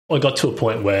I got to a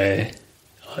point where,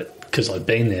 because I'd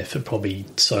been there for probably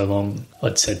so long,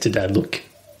 I'd said to Dad, look,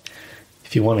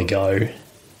 if you want to go,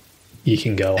 you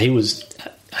can go. He was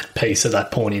at peace at that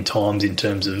point in time in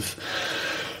terms of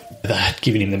that,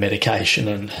 giving him the medication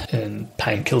and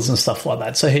painkillers and stuff like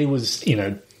that. So he was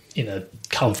in a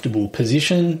comfortable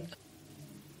position.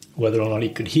 Whether or not he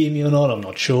could hear me or not, I'm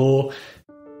not sure.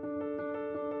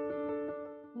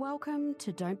 Welcome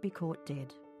to Don't Be Caught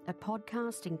Dead, a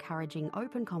podcast encouraging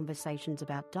open conversations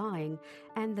about dying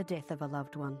and the death of a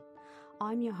loved one.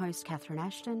 I'm your host, Catherine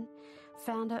Ashton,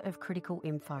 founder of Critical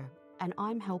Info, and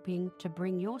I'm helping to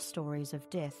bring your stories of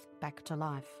death back to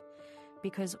life.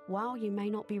 Because while you may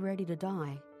not be ready to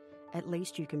die, at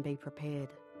least you can be prepared.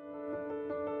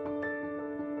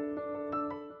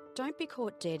 Don't Be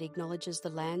Caught Dead acknowledges the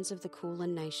lands of the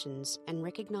Kulin Nations and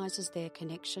recognises their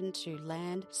connection to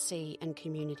land, sea and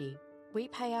community. We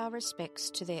pay our respects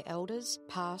to their elders,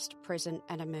 past, present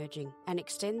and emerging, and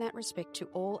extend that respect to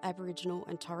all Aboriginal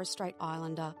and Torres Strait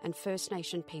Islander and First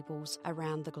Nation peoples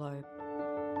around the globe.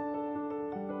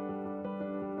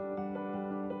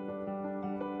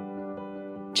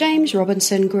 James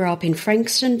Robinson grew up in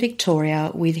Frankston,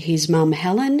 Victoria with his mum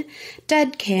Helen,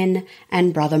 dad Ken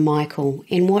and brother Michael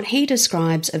in what he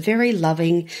describes a very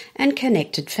loving and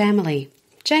connected family.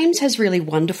 James has really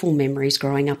wonderful memories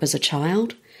growing up as a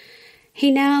child.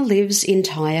 He now lives in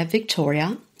Tyre,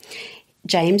 Victoria.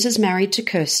 James is married to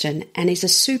Kirsten and is a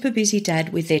super busy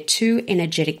dad with their two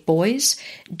energetic boys,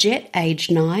 Jet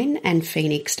aged 9 and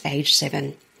Phoenix aged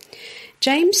 7.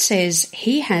 James says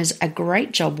he has a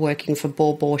great job working for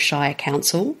Baw Baw Shire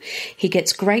Council. He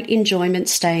gets great enjoyment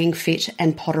staying fit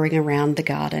and pottering around the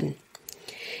garden.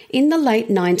 In the late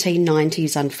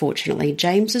 1990s, unfortunately,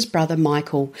 James's brother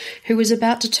Michael, who was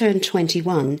about to turn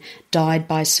 21, died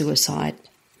by suicide.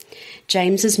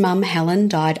 James's mum Helen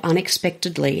died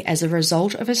unexpectedly as a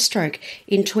result of a stroke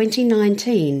in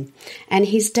 2019, and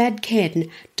his dad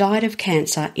Ken died of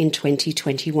cancer in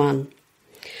 2021.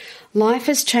 Life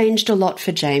has changed a lot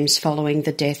for James following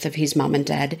the death of his mum and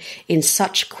dad in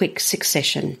such quick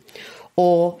succession,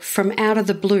 or from out of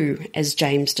the blue, as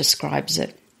James describes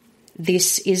it.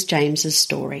 This is James's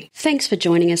story. Thanks for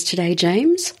joining us today,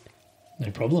 James.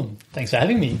 No problem. Thanks for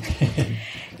having me.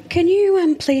 Can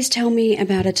you please tell me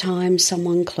about a time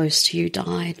someone close to you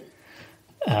died?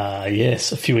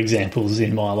 Yes, a few examples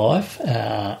in my life,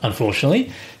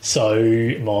 unfortunately.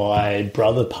 So my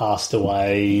brother passed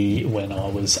away when I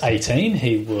was 18.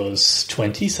 He was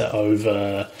 20, so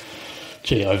over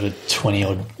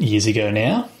 20-odd years ago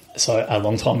now. So a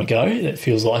long time ago, it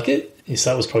feels like it. So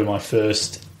that was probably my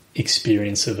first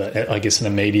experience of, an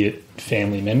immediate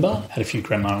family member. Had a few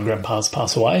grandma and grandpas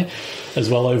pass away as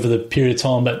well over the period of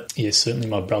time. But, yeah, certainly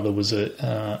my brother was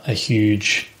a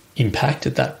huge impact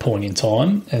at that point in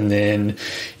time. And then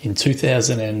in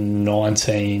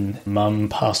 2019, Mum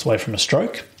passed away from a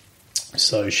stroke.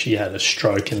 So she had a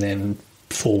stroke and then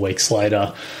 4 weeks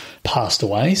later passed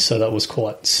away. So that was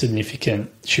quite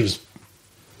significant. She was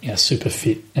super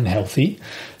fit and healthy.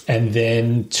 And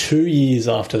then 2 years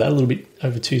after that, a little bit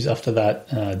over 2 years after that,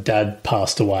 Dad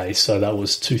passed away. So that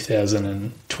was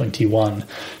 2021.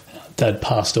 Dad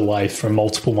passed away from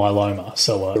multiple myeloma,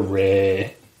 so a rare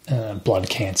blood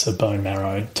cancer, bone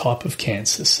marrow type of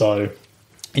cancer. So,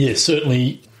 yeah,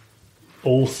 certainly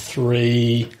all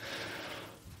three,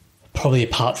 probably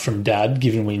apart from Dad,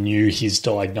 given we knew his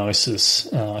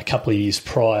diagnosis a couple of years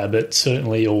prior, but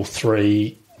certainly all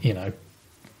three,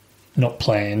 not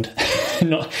planned,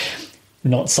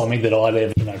 not something that I'd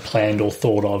ever, planned or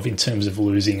thought of in terms of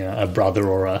losing a brother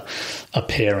or a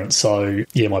parent. So,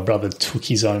 yeah, my brother took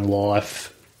his own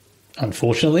life,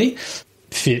 unfortunately.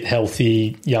 Fit,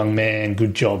 healthy, young man,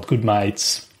 good job, good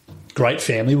mates, great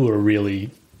family. We were a really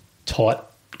tight,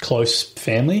 close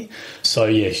family. So,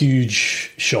 yeah,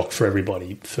 huge shock for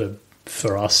everybody,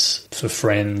 for us, for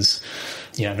friends,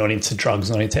 not into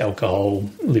drugs, not into alcohol,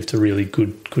 lived a really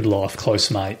good life, close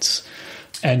mates.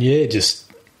 And, yeah, just,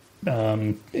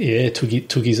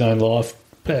 took his own life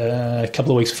a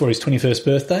couple of weeks before his 21st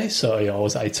birthday. So, yeah, I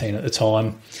was 18 at the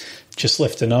time, just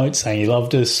left a note saying he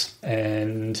loved us,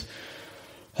 and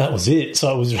that was it.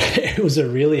 So it was a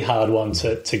really hard one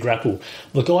to grapple.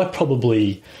 Look, I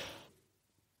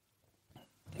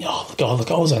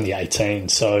was only 18,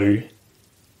 so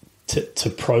to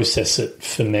process it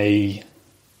for me,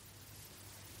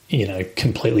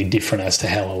 completely different as to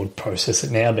how I would process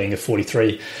it now, being a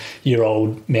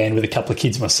 43-year-old man with a couple of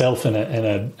kids myself and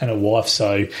a wife.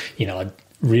 So, I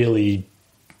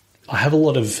have a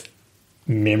lot of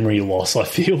memory loss I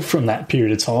feel from that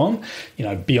period of time,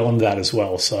 beyond that as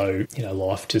well. So,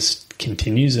 life just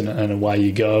continues and away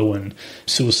you go. And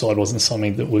suicide wasn't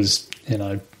something that was,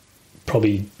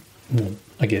 probably,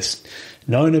 I guess,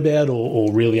 known about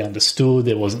or really understood.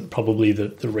 There wasn't probably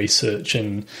the research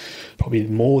and probably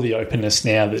more the openness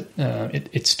now that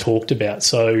it's talked about.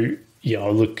 So,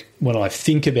 when I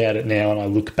think about it now and I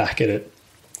look back at it,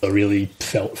 I really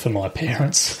felt for my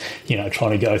parents,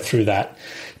 trying to go through that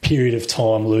period of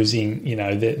time, losing,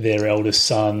 their eldest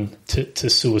son to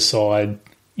suicide,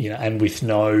 and with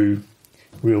no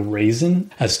real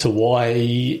reason as to why,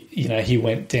 he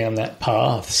went down that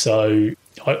path. So,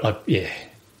 you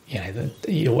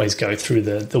always go through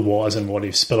the whys and what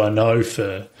ifs, but I know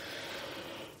for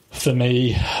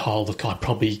me, I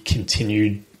probably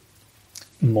continued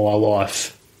my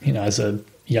life, as a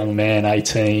young man,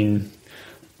 18.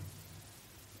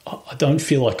 I don't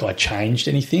feel like I changed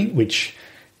anything, which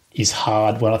is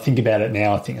hard. When I think about it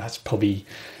now, I think that's probably,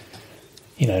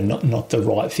 not the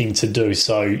right thing to do.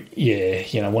 So,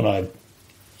 when I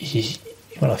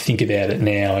think about it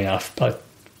now, I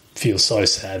feel so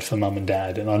sad for mum and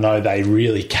dad, and I know they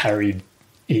really carried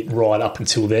it right up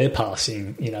until their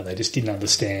passing. They just didn't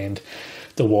understand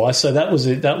the why. So that was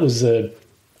the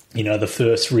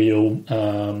first real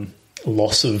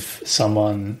loss of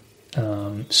someone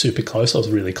super close. I was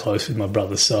really close with my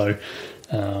brother. So,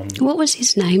 what was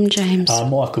his name, James?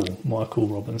 Michael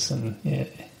Robinson.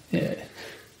 Yeah.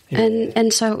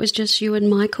 And so it was just you and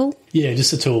Michael? Yeah,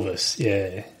 just the two of us.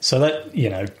 Yeah. So that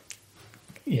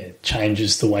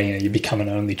changes the way you become an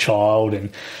only child.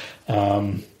 And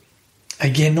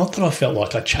again, not that I felt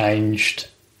like I changed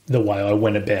the way I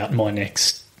went about my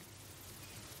next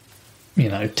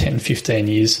 10, 15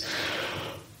 years.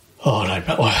 I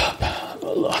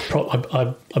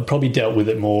probably dealt with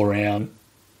it more around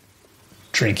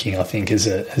drinking, I think, as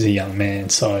a young man.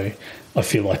 So I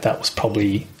feel like that was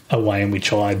probably a way in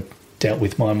which I dealt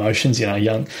with my emotions.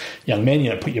 Young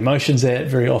men, put your emotions out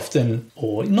very often,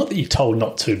 or not that you're told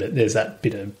not to, but there's that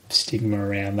bit of stigma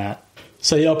around that.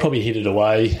 So I probably hid it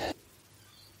away.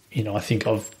 I think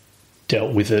I've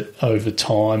dealt with it over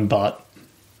time, but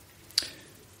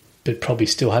probably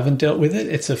still haven't dealt with it.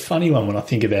 It's a funny one when I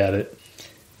think about it.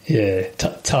 Yeah,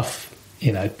 tough,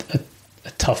 a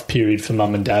tough period for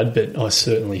mum and dad, but I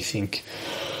certainly think,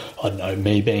 I don't know,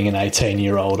 me being an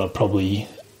 18-year-old, I probably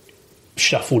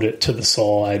shuffled it to the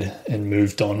side and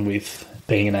moved on with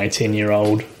being an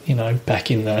 18-year-old,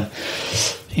 back in the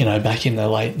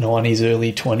late 90s,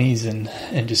 early 20s,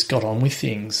 and just got on with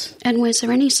things. And was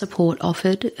there any support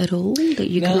offered at all that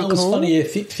you can recall? No, it was funny,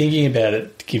 thinking about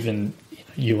it, given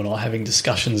you and I having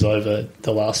discussions over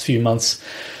the last few months.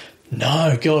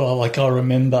 No, God, I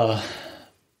remember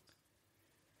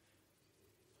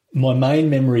my main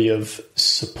memory of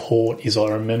support is I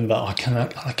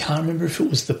can't remember if it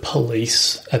was the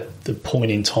police at the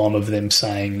point in time of them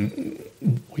saying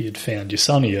we had found your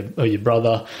son or your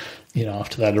brother,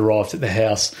 after they'd arrived at the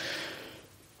house.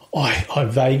 I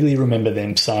vaguely remember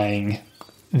them saying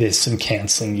there's some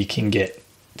counselling you can get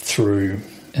through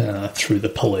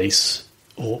the police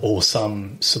or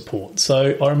some support.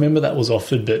 So I remember that was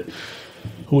offered, but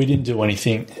we didn't do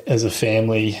anything as a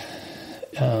family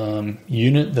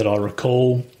unit that I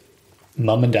recall.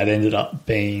 Mum and dad ended up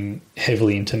being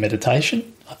heavily into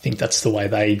meditation. I think that's the way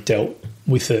they dealt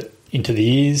with it into the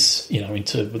years,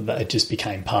 it just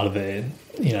became part of their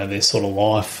sort of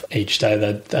life. Each day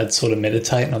they'd sort of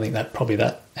meditate, and I think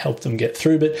that helped them get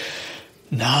through. But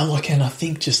no, and I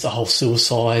think just the whole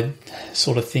suicide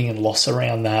sort of thing and loss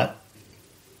around that,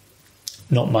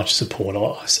 not much support.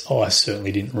 I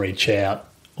certainly didn't reach out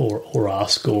or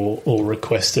ask or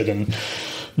request it, and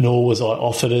nor was I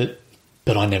offered it,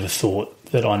 but I never thought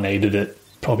that I needed it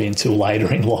probably until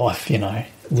later in life,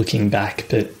 looking back.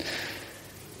 But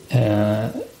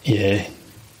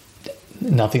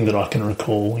nothing that I can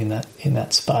recall in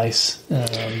that space.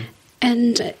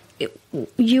 And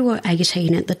you were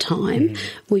 18 at the time.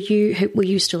 Were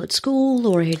you still at school,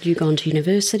 or had you gone to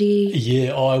university?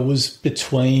 Yeah, I was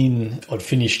I'd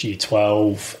finished year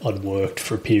 12, I'd worked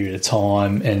for a period of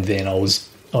time, and then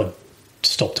I'd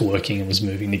stopped working and was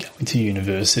moving to go into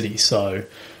university. So,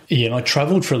 and I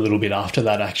travelled for a little bit after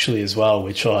that actually as well,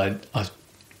 which I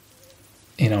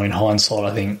in hindsight,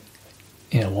 I think,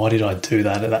 why did I do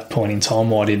that at that point in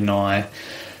time? Why didn't I,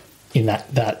 in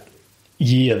that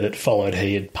year that followed,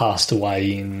 he had passed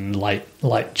away in late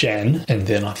Jan, and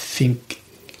then I think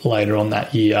later on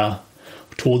that year,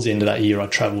 towards the end of that year, I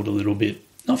travelled a little bit,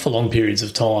 not for long periods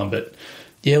of time, but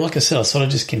like I said, I sort of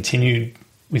just continued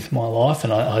with my life,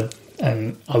 and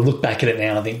I look back at it now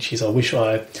and I think, geez, I wish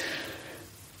I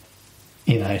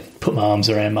put my arms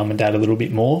around mum and dad a little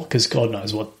bit more, because God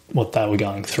knows what they were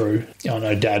going through. I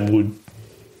know Dad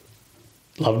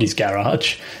loved his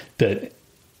garage, but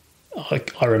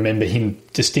I remember him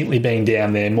distinctly being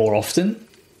down there more often,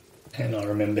 and I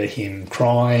remember him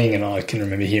crying, and I can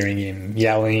remember hearing him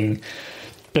yelling,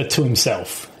 but to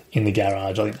himself in the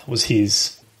garage. I think that was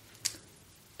his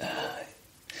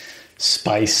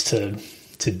space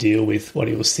to deal with what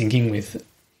he was thinking with.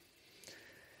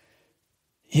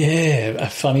 Yeah, a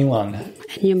funny one. And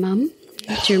your mum?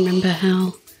 Do you remember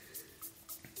how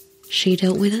she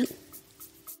dealt with it?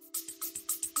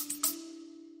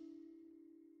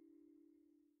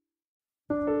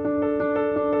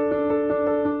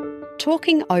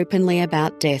 Talking openly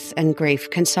about death and grief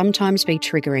can sometimes be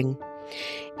triggering.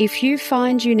 If you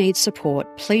find you need support,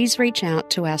 please reach out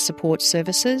to our support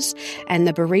services and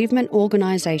the bereavement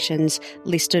organisations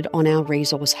listed on our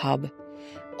resource hub.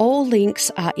 All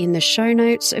links are in the show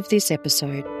notes of this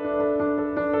episode.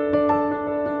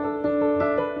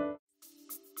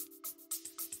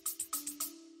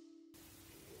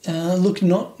 Look, I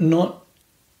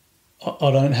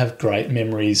don't have great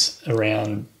memories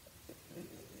around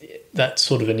that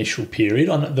sort of initial period.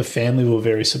 The family were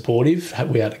very supportive.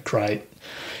 We had a great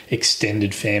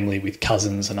extended family with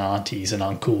cousins and aunties and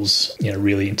uncles,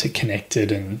 really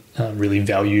interconnected, and really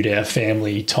valued our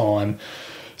family time.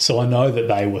 So I know that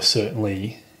they were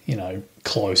certainly,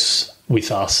 close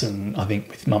with us, and I think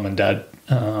with mum and dad,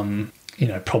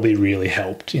 probably really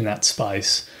helped in that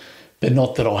space. But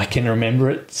not that I can remember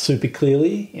it super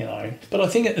clearly, But I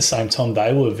think at the same time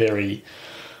they were very,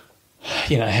 how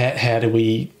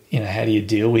do you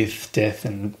deal with death,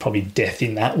 and probably death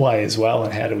in that way as well,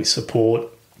 and how do we support,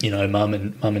 mum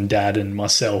and dad and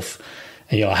myself.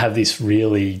 And, I have this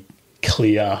really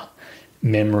clear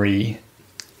memory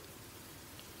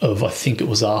of, I think it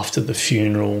was after the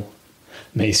funeral,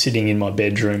 me sitting in my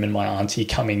bedroom and my auntie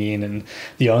coming in, and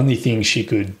the only thing she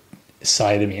could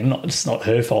say to me, and it's not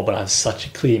her fault, but I have such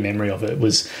a clear memory of it,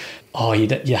 was,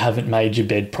 you haven't made your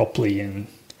bed properly, and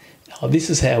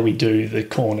this is how we do the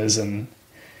corners, and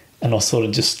I sort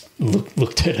of just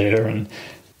looked at her, and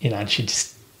and she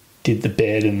just did the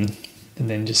bed, and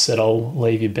then just said, "I'll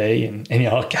leave you be," and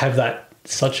I have that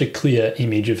such a clear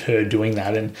image of her doing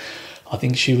that, and I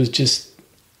think she was just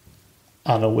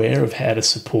unaware of how to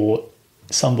support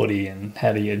somebody, and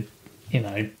how do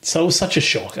so it was such a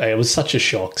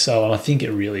shock. So, and I think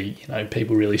it really,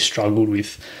 people really struggled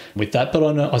with that.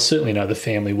 But I certainly know the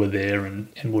family were there and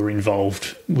were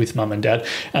involved with mum and dad.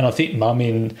 And I think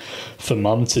for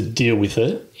mum to deal with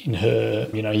it in her,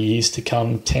 years to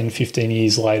come, 10, 15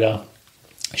 years later,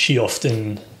 she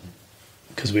often,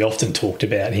 because we often talked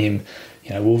about him,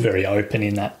 we were very open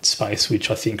in that space,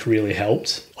 which I think really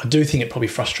helped. I do think it probably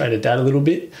frustrated Dad a little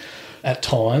bit at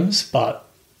times, but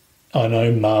I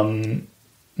know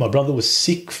my brother was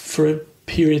sick for a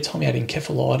period of time. He had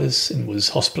encephalitis and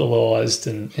was hospitalised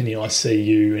and in the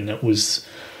ICU, and it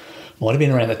might have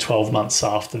been around the 12 months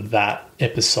after that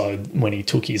episode when he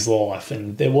took his life.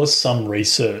 And there was some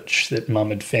research that Mum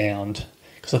had found,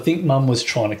 because I think Mum was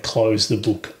trying to close the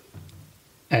book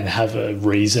and have a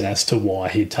reason as to why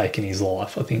he'd taken his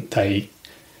life. I think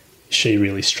she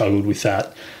really struggled with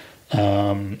that,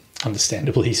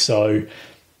 understandably so.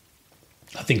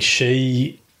 I think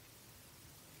I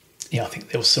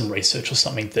think there was some research or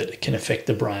something that can affect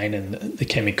the brain and the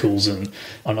chemicals, and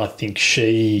I think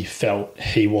she felt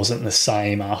he wasn't the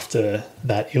same after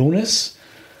that illness.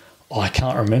 I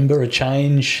can't remember a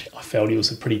change. I felt he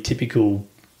was a pretty typical,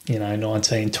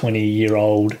 19,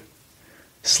 20-year-old,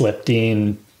 slept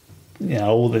in,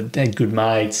 all they had good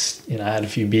mates, had a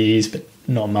few beers, but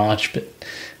not much, but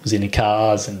was into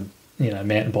cars and,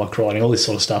 mountain bike riding, all this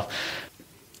sort of stuff.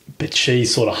 But she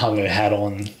sort of hung her hat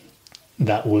on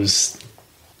that was,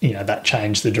 that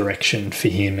changed the direction for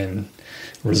him and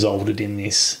resulted in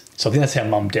this. So I think that's how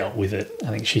Mum dealt with it. I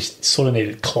think she sort of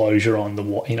needed closure on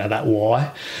that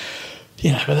why.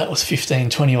 But that was 15,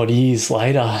 20 odd years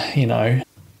later,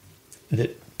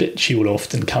 but she would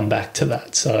often come back to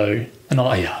that. So, and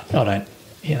I don't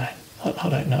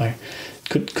know.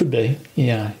 Could be,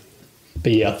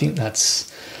 But I think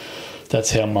that's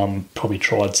how Mum probably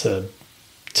tried to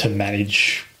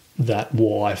manage that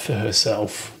why for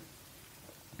herself.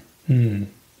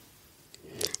 And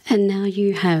now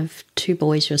you have two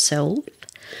boys yourself.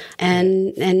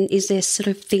 And is there sort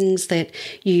of things that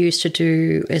you used to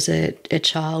do as a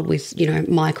child with,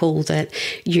 Michael, that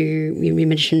you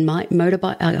mentioned mountain bike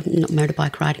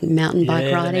riding? Mountain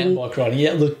bike riding.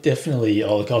 Yeah, look, definitely.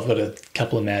 I've got a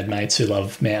couple of mad mates who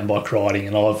love mountain bike riding,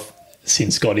 and I've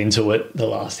since got into it the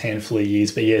last handful of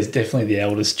years. But yeah, it's definitely the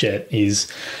eldest Jet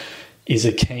is is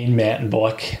a keen mountain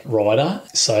bike rider.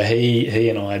 So he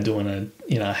and I are doing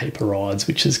a heap of rides,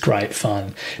 which is great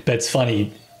fun. But it's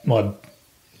funny, my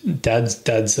dad's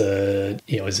is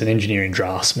an engineering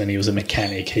draftsman. He was a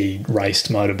mechanic. He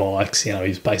raced motorbikes. He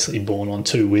was basically born on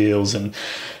two wheels, and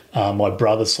my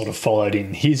brother sort of followed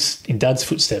in dad's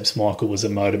footsteps. Michael was a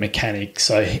motor mechanic.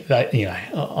 So that,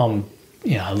 I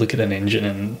look at an engine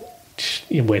and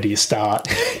where do you start?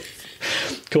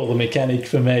 Call the mechanic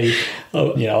for me.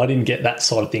 I didn't get that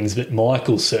side of things, but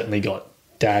Michael certainly got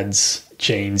dad's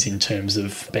genes in terms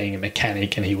of being a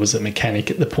mechanic, and he was a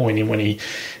mechanic at the point in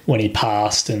when he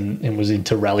passed and was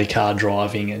into rally car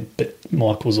driving. But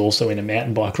Michael's also into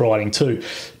mountain bike riding too.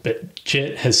 But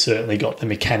Jet has certainly got the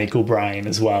mechanical brain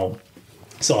as well.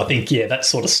 So I think that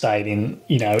sort of stayed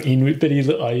but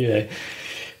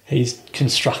he's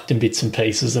constructing bits and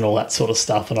pieces and all that sort of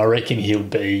stuff, and I reckon he'll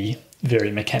be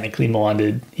very mechanically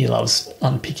minded. He loves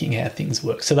unpicking how things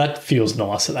work. So that feels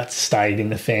nice that that's stayed in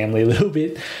the family a little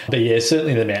bit. But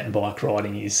certainly the mountain bike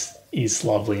riding is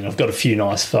lovely. And I've got a few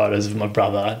nice photos of my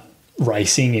brother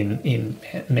racing in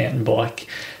mountain bike.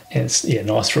 And it's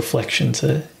nice reflection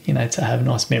to have,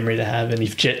 nice memory to have. And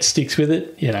if Jet sticks with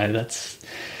it, that's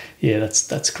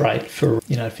great for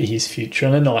for his future,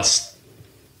 and a nice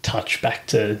touch back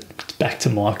to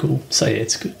Michael. So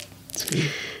it's good. It's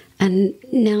good. And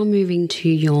now moving to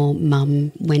your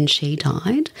mum when she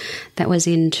died, that was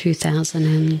in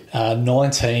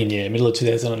 2019, middle of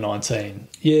 2019.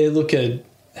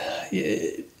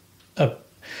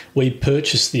 We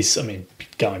purchased this,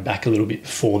 going back a little bit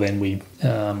before then,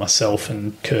 myself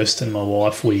and Kirsten, my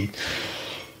wife, we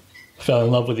fell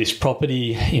in love with this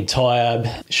property in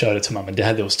Tyab, showed it to mum and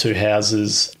dad. There was two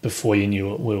houses. Before you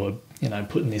knew it, we were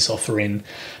putting this offer in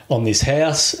on this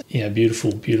house,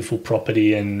 beautiful, beautiful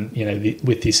property. And,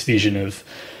 with this vision of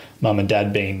mum and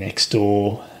dad being next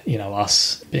door,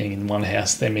 us being in one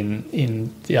house, them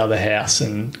in the other house,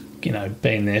 and,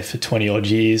 being there for 20 odd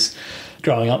years,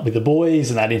 growing up with the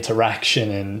boys and that interaction,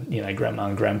 and, grandma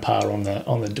and grandpa on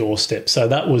the doorstep. So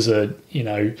that was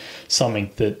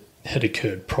something that had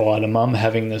occurred prior to mum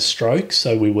having the stroke.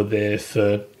 So we were there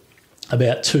for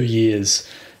about 2 years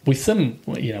with them,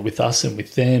 with us and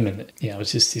with them. And, it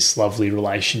was just this lovely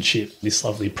relationship, this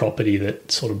lovely property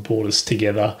that sort of brought us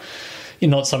together.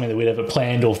 Not something that we'd ever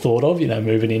planned or thought of,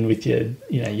 moving in with your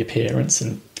parents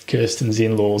and Kirsten's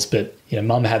in-laws. But,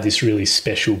 mum had this really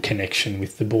special connection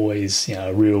with the boys,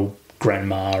 a real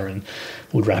grandma, and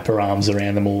would wrap her arms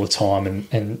around them all the time,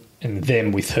 and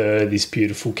them with her, this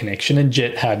beautiful connection. And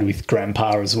Jet had with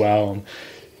grandpa as well. And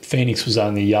Phoenix was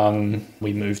only young.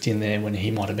 We moved in there when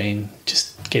he might have been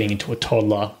just getting into a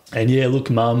toddler. And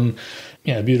mum,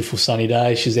 beautiful sunny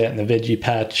day. She's out in the veggie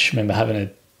patch. Remember having a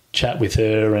chat with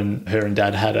her, and her and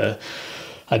dad had a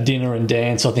dinner and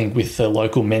dance, I think, with the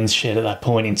local men's shed at that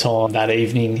point in time that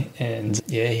evening. And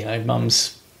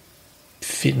mum's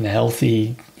fit and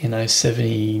healthy,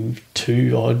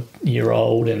 72 odd year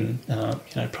old, and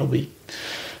probably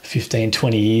 15,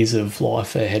 20 years of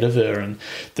life ahead of her. And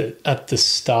at the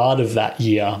start of that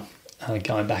year,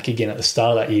 going back again, at the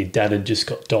start of that year, Dad had just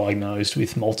got diagnosed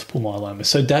with multiple myeloma.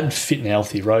 So Dad fit and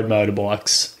healthy, rode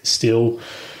motorbikes still,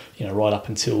 right up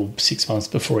until 6 months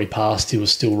before he passed. He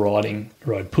was still rode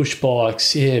push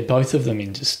bikes. Both of them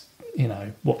in just,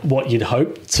 what you'd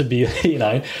hope to be,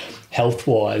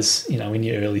 health-wise, in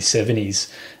your early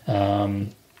 70s.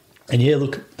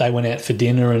 They went out for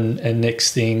dinner, and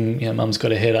next thing, mum's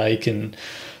got a headache, and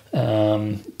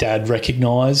Dad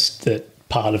recognised that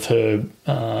part of her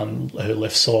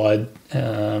left side,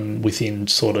 within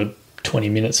sort of 20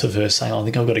 minutes of her saying, I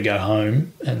think I've got to go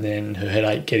home, and then her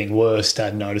headache getting worse,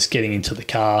 Dad noticed getting into the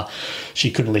car,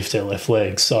 she couldn't lift her left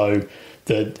leg. So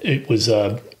it was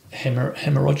a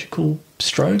hemorrhagical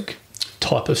stroke,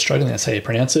 type of stroke, I think that's how you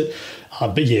pronounce it.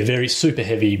 Very super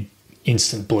heavy,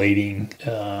 instant bleeding,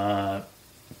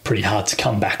 pretty hard to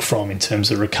come back from in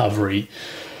terms of recovery.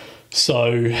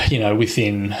 So,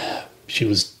 she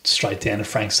was straight down to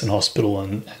Frankston Hospital,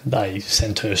 and they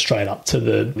sent her straight up to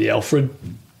the Alfred.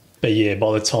 But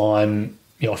by the time,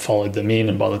 I followed them in,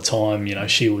 and by the time,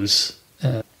 she was,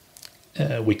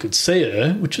 we could see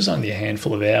her, which was only a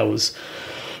handful of hours,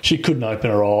 she couldn't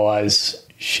open her eyes.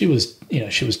 She was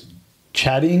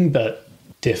chatting, but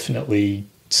definitely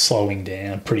slowing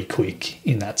down pretty quick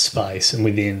in that space. And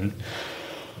within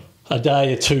a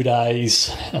day or 2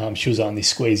 days, she was only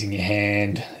squeezing your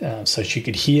hand, so she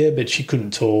could hear, but she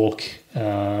couldn't talk.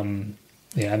 And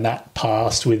that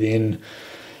passed within,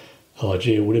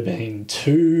 it would have been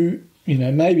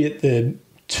maybe at the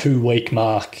 2 week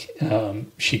mark,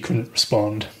 she couldn't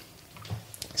respond.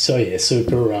 So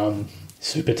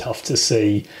super tough to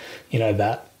see,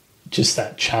 that just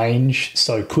that change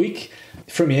so quick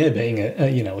from being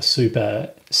a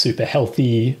super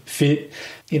healthy, fit,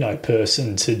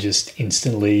 person to just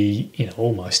instantly,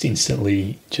 almost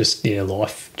instantly just,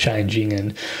 life changing.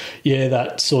 And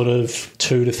that sort of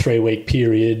 2 to 3 week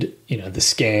period, the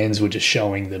scans were just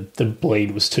showing the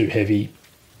bleed was too heavy.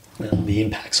 The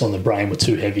impacts on the brain were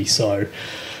too heavy. So,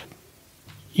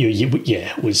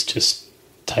 it was just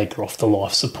take her off the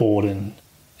life support and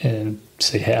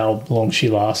see how long she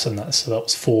lasts. And that, so that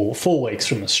was four weeks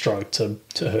from the stroke to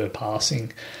her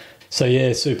passing.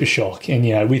 So, super shock.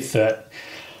 And, with that,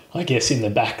 I guess in the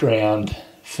background,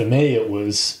 for me, it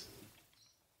was,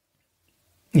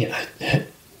 a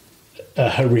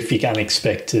horrific,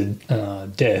 unexpected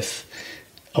death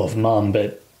of Mum,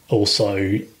 but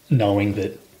also knowing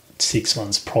that 6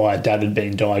 months prior, Dad had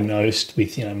been diagnosed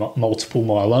with, multiple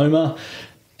myeloma,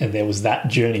 and there was that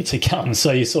journey to come.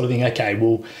 So you sort of think, okay,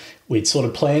 well, we'd sort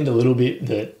of planned a little bit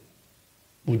that,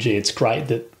 well, gee, it's great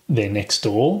that they're next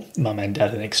door. Mum and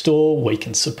Dad are next door. We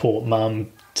can support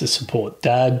Mum to support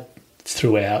Dad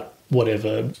throughout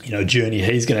whatever, journey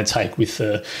he's going to take with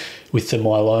the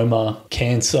myeloma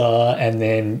cancer.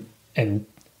 And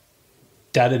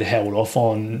Dad had held off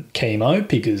on chemo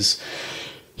because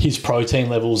his protein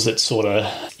levels that sort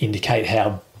of indicate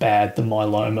how bad the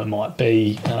myeloma might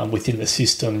be within the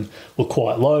system were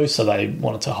quite low, so they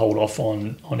wanted to hold off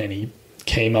on any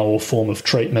chemo or form of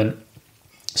treatment.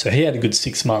 So he had a good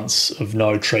 6 months of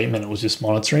no treatment. It was just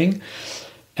monitoring.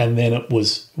 And then it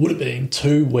would have been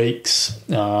 2 weeks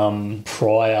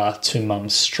prior to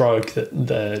Mum's stroke that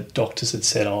the doctors had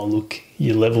said, oh, look,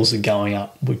 your levels are going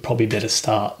up. We probably better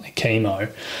start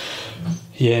chemo.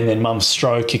 Yeah, and then Mum's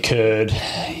stroke occurred,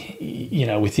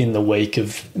 within the week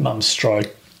of Mum's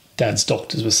stroke. Dad's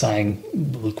doctors were saying,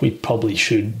 look, we probably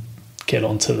should get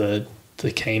onto the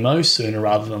chemo sooner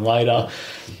rather than later.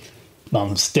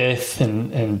 Mum's death,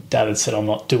 and Dad had said, I'm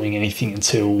not doing anything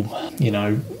until,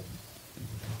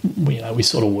 we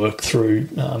sort of work through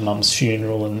Mum's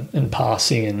funeral and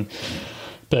passing.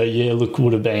 But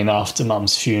would have been after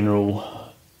Mum's funeral,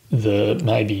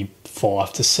 maybe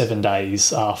 5 to 7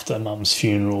 days after Mum's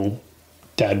funeral,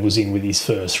 Dad was in with his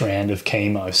first round of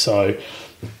chemo. So,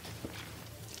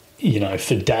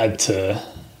 for Dad to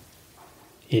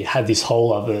had this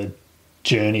whole other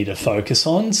journey to focus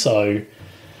on. So,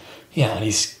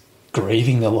 he's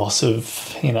grieving the loss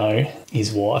of,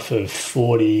 his wife of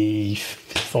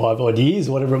 45 odd years,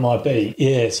 whatever it might be.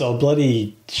 Yeah, so a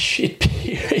bloody shit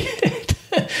period.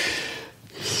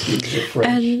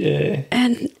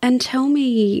 And tell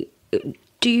me,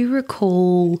 do you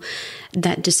recall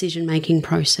that decision-making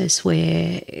process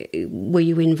where were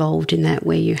you involved in that,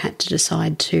 where you had to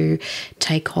decide to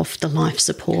take off the life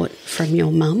support from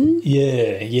your mum?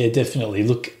 Yeah, definitely.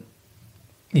 Look,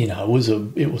 it was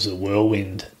a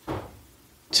whirlwind,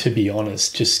 to be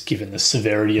honest, just given the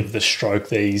severity of the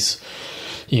stroke, and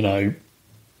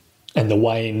the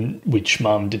way in which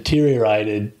Mum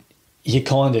deteriorated. You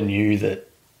kind of knew that,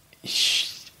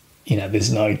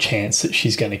 there's no chance that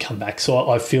she's going to come back. So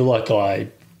I feel like I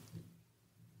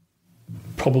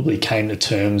probably came to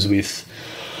terms with,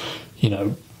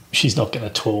 she's not going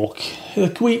to talk.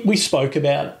 Like we spoke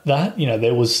about that.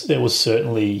 There was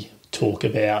certainly talk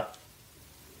about,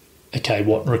 okay,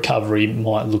 what recovery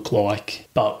might look like.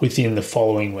 But within the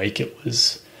following week, it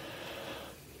was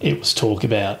talk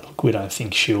about, look, we don't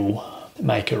think she'll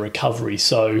make a recovery.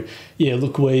 So,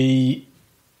 look, we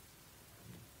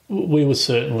were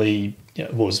certainly,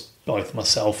 it was both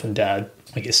myself and Dad,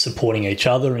 I guess, supporting each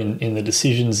other in the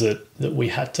decisions that we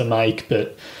had to make.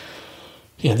 But,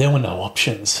 there were no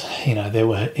options. There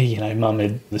were, Mum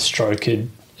had the stroke and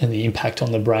the impact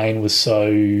on the brain was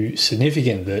so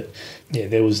significant that,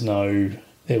 there was no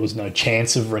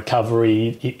chance of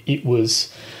recovery. It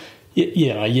was,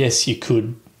 yes,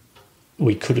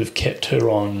 we could have kept her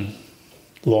on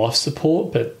life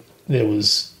support, but there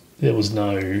was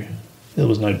no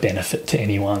benefit to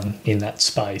anyone in that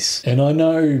space. And I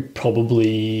know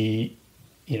probably,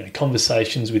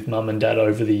 conversations with Mum and Dad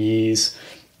over the years,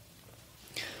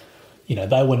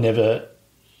 they were never,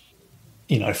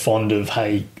 fond of,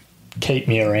 hey, keep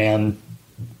me around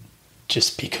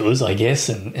just because, I guess,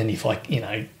 and if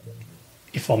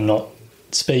if I'm not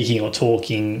speaking or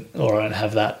talking, or I don't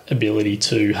have that ability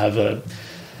to have a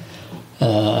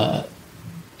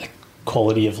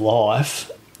quality of life,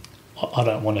 I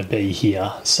don't want to be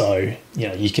here. So,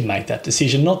 you can make that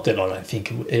decision. Not that I don't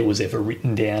think it was ever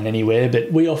written down anywhere,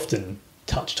 but we often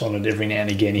touched on it every now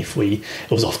and again. It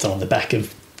was often on the back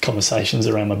of conversations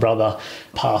around my brother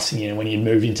passing, when he'd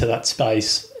moved into that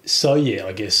space. So,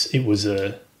 I guess it was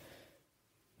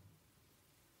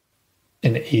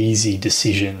an easy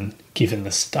decision given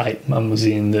the state Mum was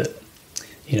in, that,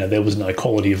 there was no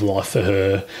quality of life for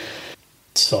her.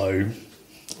 So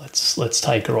let's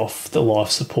take her off the life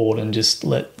support and just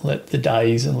let the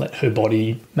days and let her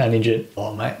body manage it.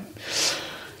 Oh, mate,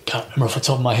 can't remember off the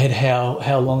top of my head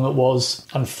how long it was.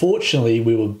 Unfortunately,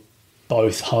 we were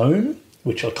both home,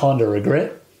 which I kind of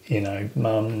regret.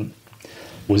 Mum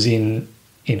was in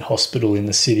hospital in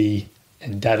the city,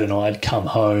 and Dad and I had come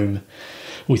home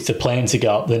with the plan to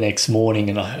go up the next morning,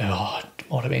 and it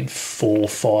might have been 4 or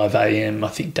 5 a.m. I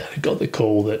think Dad had got the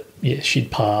call that,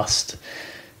 she'd passed.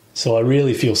 So I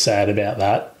really feel sad about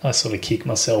that. I sort of kick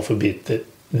myself a bit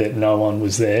that no one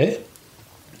was there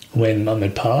when Mum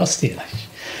had passed.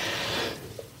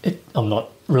 I'm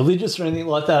not religious or anything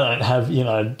like that. I don't have,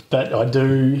 but I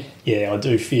do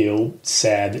feel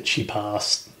sad that she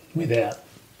passed without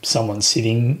someone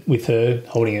sitting with her,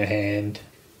 holding her hand.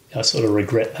 I sort of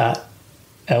regret that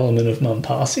element of Mum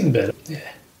passing, but yeah.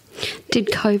 Did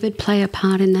COVID play a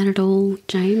part in that at all,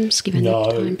 James, given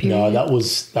that time period? No, that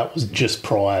was just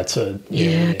prior to...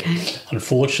 Okay.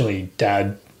 Unfortunately,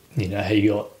 Dad, he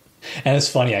got... And it's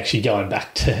funny, actually, going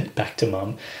back to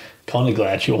Mum, kind of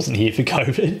glad she wasn't here for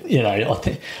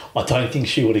COVID. I don't think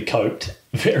she would have coped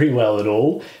very well at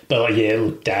all. But,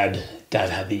 look, Dad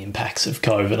had the impacts of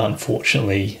COVID,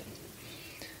 unfortunately.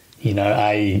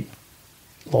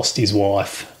 Lost his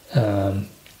wife,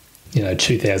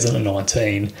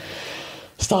 2019,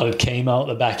 started chemo at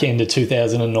the back end of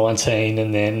 2019,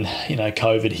 and then,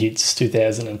 COVID hits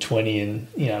 2020, and,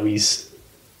 he's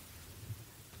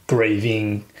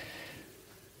grieving,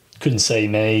 couldn't see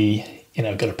me,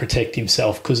 got to protect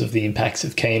himself because of the impacts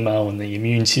of chemo and the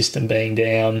immune system being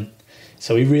down.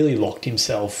 So he really locked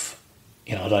himself.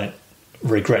 I don't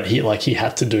regret he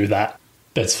had to do that.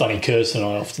 But it's funny, Kirsten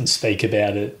and I often speak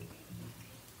about it,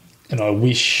 and I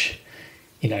wish,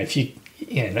 if you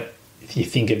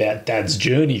think about Dad's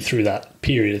journey through that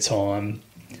period of time,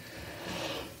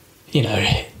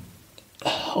 I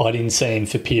didn't see him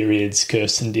for periods.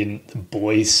 Kirsten didn't. The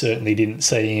boys certainly didn't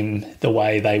see him the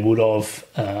way they would have,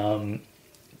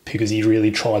 because he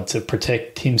really tried to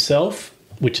protect himself,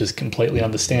 which is completely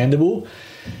understandable.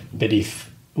 But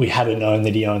if we had known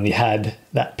that he only had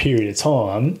that period of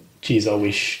time, geez, I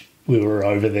wish we were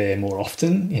over there more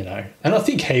often, And I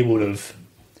think he would have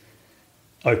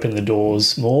opened the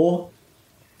doors more.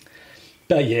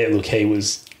 But, look, he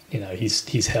was,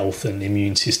 his health and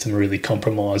immune system really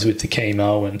compromised with the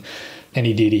chemo, and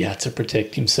he had to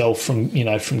protect himself from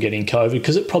getting COVID,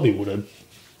 because it probably would have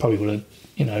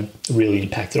really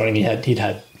impacted on him. He'd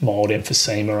had mild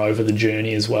emphysema over the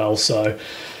journey as well. So,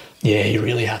 he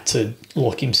really had to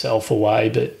lock himself away.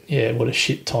 But, what a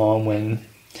shit time when,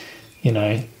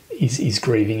 he's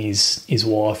grieving his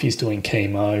wife, he's doing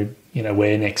chemo,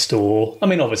 we're next door. I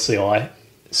mean, obviously I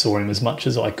saw him as much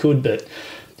as I could, but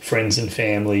friends and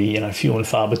family, few and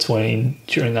far between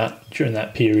during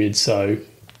that period. So,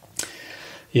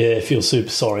 I feel super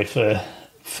sorry for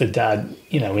Dad,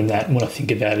 in that, when I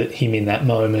think about it, him in that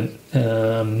moment.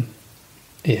 But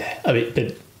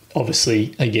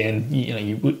obviously, again,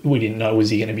 we didn't know, was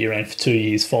he going to be around for 2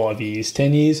 years, 5 years,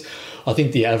 10 years? I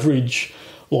think the average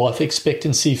life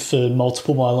expectancy for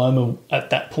multiple myeloma at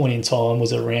that point in time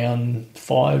was around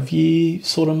 5-year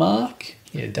sort of mark.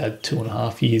 Dad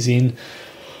 2.5 years in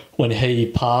when he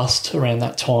passed around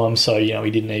that time. So,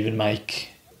 he didn't even make,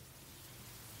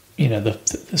 the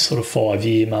sort of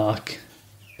 5-year mark.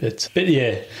 But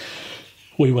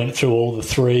we went through all the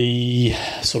 3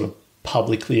 sort of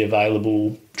publicly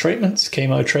available treatments,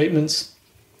 chemo treatments.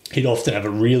 He'd often have a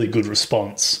really good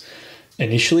response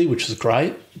initially, which was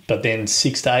great, but then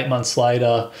 6 to 8 months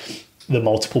later, the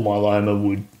multiple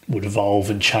myeloma would evolve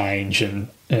and change, and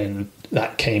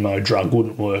that chemo drug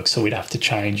wouldn't work, so we'd have to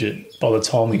change it. By the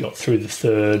time we got through the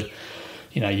 3rd,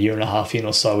 year and a half in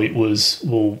or so, it was,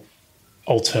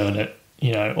 alternate,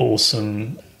 or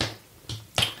some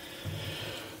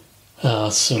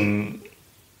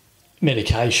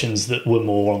medications that were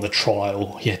more on the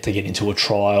trial. You had to get into a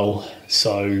trial.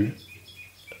 So,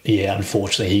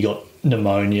 unfortunately, he got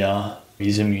pneumonia.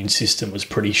 His immune system was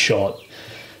pretty shot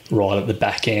right at the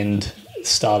back end,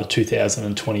 start of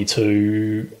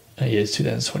 2022. It's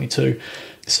 2022.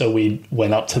 So we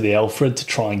went up to the Alfred to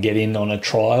try and get in on a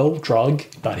trial drug,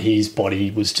 but his body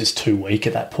was just too weak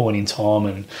at that point in time,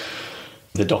 and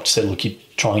the doctor said, look, you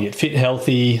try and get fit,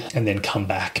 healthy, and then come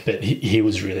back. But he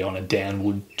was really on a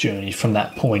downward journey from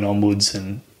that point onwards,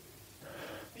 and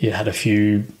had a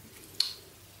few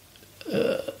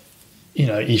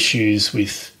issues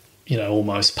with,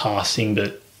 almost passing,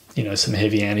 but, some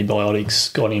heavy antibiotics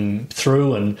got him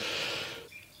through, and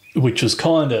which was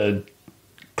kind of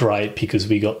great because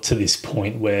we got to this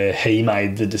point where he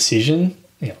made the decision,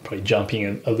 probably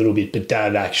jumping a little bit, but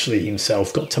Dad actually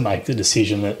himself got to make the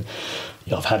decision that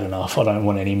I've had enough. I don't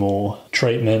want any more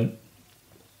treatment.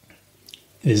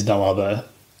 There's no other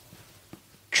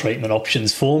treatment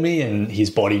options for me, and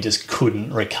his body just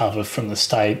couldn't recover from the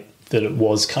state that it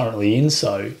was currently in.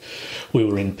 So we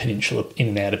were in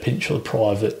and out of Peninsula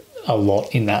Private a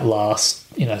lot in that last,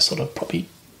 sort of probably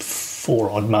 4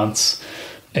 odd months.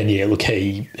 And look,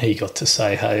 he got to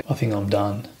say, hey, I think I'm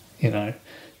done,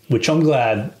 which I'm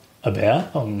glad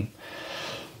about. I'm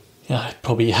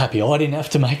probably happy I didn't have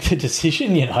to make the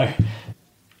decision,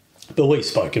 But we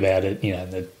spoke about it,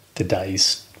 the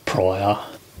days prior.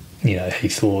 He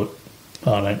thought,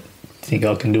 I don't think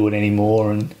I can do it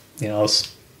anymore. And, I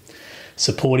was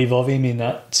supportive of him in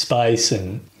that space,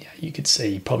 and you could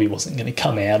see he probably wasn't going to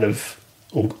come out of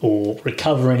or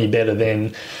recover any better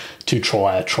than to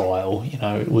try a trial.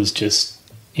 It was just,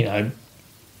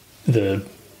 the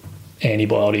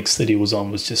antibiotics that he was on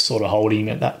was just sort of holding him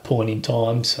at that point in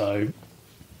time. So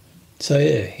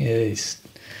he's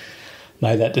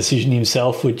made that decision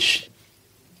himself, which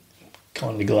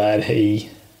kind of glad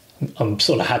I'm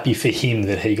sort of happy for him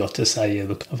that he got to say,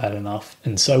 look, I've had enough.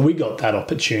 And so we got that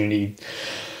opportunity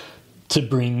to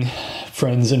bring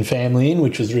friends and family in,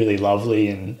 which was really lovely.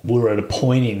 And we were at a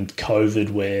point in COVID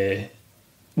where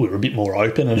we were a bit more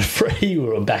open and free. We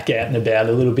were back out and about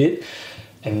a little bit.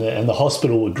 And the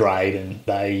hospital were great, and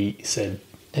they said,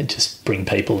 just bring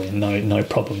people in, no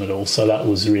problem at all. So that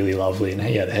was really lovely, and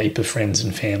he had a heap of friends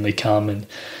and family come. And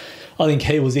I think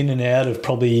he was in and out of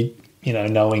probably,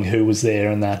 knowing who was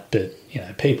there and that, but,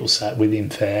 people sat with him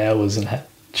for hours and had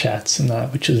chats and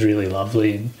that, which was really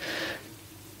lovely, and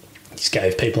just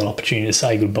gave people an opportunity to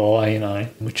say goodbye,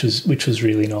 which was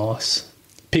really nice.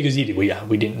 Because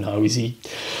we didn't know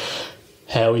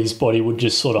how his body would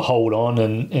just sort of hold on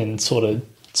and sort of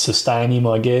sustain him,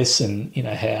 I guess, and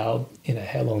how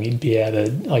long he'd be able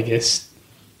to, I guess,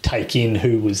 take in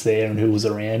who was there and who was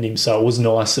around him. So it was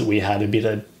nice that we had a bit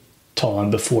of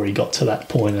time before he got to that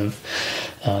point of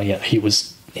he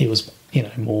was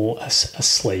more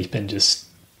asleep, and just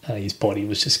his body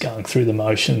was just going through the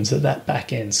motions at that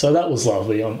back end. So that was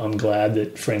lovely. I'm glad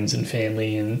that friends and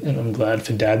family, and I'm glad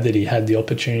for Dad that he had the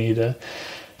opportunity to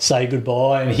say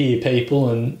goodbye and hear people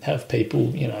and have people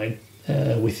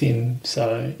with him.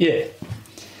 So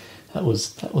that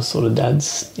was sort of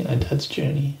Dad's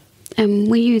journey.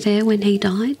 Were you there when he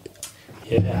died?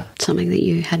 Yeah. Something that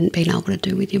you hadn't been able to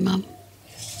do with your mum?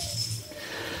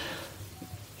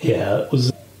 Yeah, it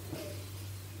was.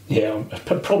 Yeah,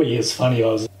 probably is funny. I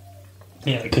was,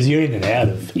 because you're in and out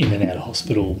of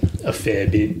hospital a fair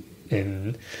bit,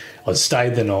 and I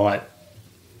stayed the night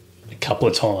a couple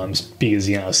of times because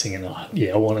I was thinking,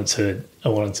 I wanted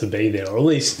to be there, or at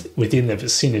least within the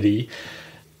vicinity.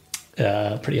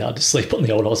 Pretty hard to sleep on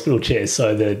the old hospital chair,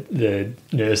 so the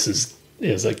nurses.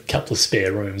 There was a couple of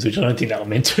spare rooms, which I don't think they were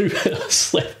meant to, but I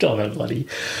slept on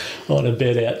a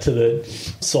bed out to the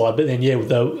side. But then,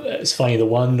 it's funny, the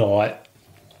one night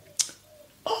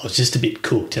I was just a bit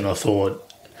cooked, and I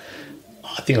thought,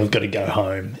 I think I've got to go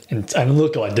home. And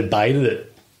look, I debated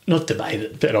it. Not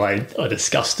debated, but I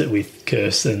discussed it with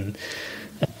Kirsten.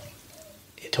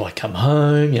 Do I come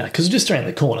home? Because it's just around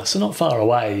the corner, so not far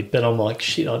away. But I'm like,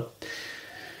 shit,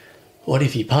 what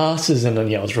if he passes? And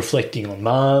then, I was reflecting on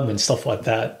Mum and stuff like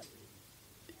that.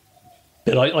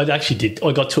 But I actually did.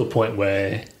 I got to a point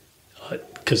where,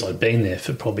 because I'd been there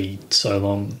for probably so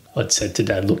long, I'd said to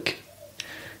Dad, look,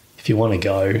 if you want to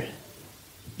go,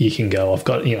 you can go. I've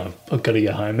got to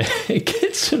go home and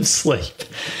get some sleep,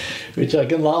 which I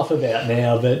can laugh about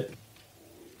now. But,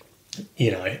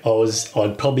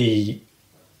 I'd probably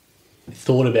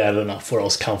thought about it enough where I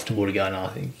was comfortable to go, no, I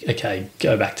think, okay,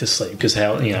 go back to sleep, because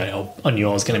I knew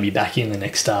I was going to be back in the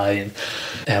next day, and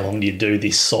how long do you do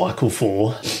this cycle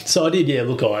for? So I did,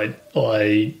 look, I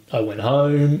went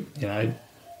home,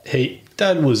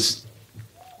 Dad was,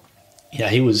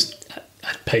 he was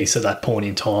at peace at that point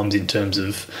in time in terms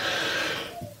of,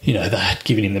 they had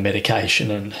given him the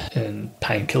medication and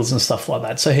painkillers and stuff like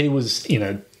that. So he was in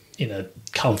a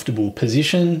comfortable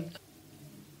position.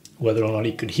 Whether or not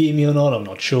he could hear me or not, I'm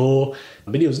not sure.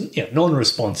 But he was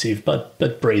non-responsive,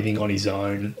 but breathing on his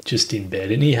own, just in bed.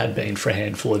 And he had been for a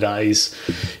handful of days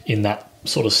in that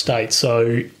sort of state.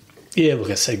 So,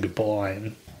 I said goodbye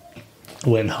and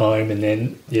went home, and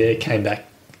then, came back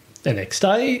the next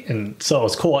day. And so I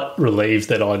was quite relieved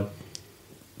that I'd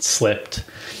slept,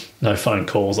 no phone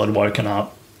calls. I'd woken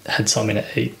up, had something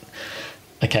to eat.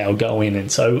 Okay, I'll go in.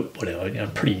 And so, whatever,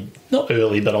 pretty, not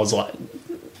early, but I was like,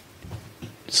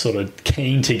 sort of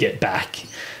keen to get back.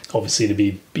 obviously to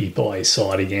be by his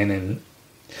side again. And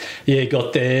yeah,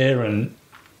 got there and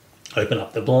opened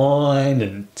up the blind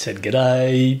and said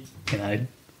g'day,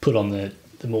 put on the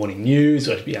morning news,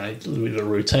 or, a little bit of a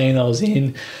routine I was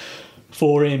in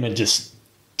for him, and just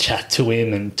chat to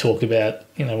him and talk about,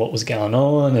 what was going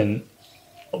on. And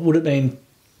it would have been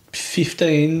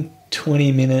 15,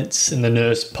 20 minutes, and the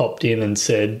nurse popped in and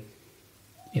said,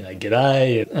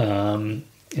 g'day.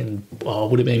 And I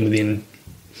would have been within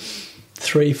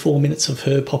 3-4 minutes of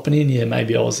her popping in. Yeah,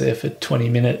 maybe I was there for 20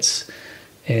 minutes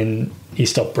and he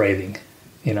stopped breathing,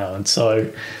 and so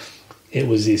it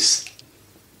was this,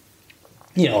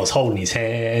 I was holding his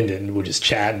hand and we're just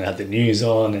chatting, had the news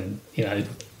on and,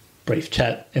 brief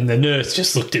chat. And the nurse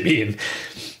just looked at me and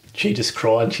she just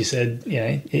cried. She said,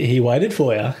 he waited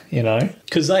for you,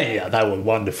 because they were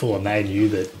wonderful and they knew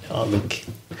that, oh, look,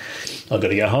 I've got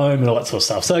to go home and all that sort of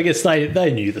stuff. So I guess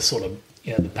they knew the sort of,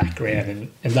 the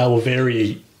background and they were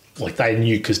very, they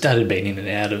knew, because Dad had been in and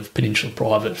out of Peninsula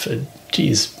Private for, 2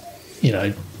 years,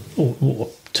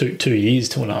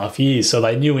 2.5 years. So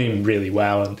they knew him really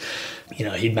well, and,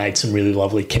 he'd made some really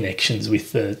lovely connections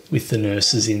with the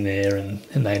nurses in there, and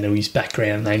they knew his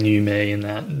background, they knew me and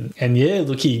that. And yeah,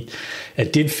 look, it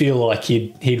did feel like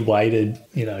he'd waited,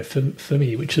 for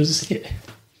me, which was, yeah.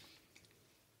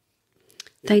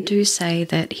 They do say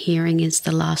that hearing is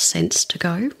the last sense to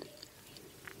go.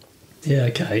 Yeah,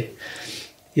 okay.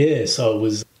 Yeah, so it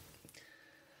was,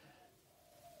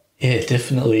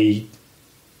 definitely,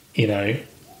 it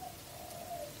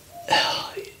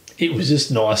was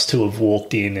just nice to have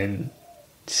walked in and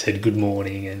said good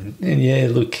morning and yeah,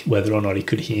 look, whether or not he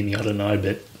could hear me, I don't know,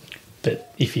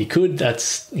 but if he could,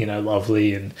 that's,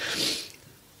 lovely. And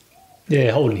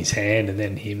yeah, holding his hand and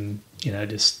then him,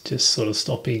 just sort of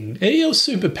stopping. It was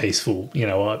super peaceful,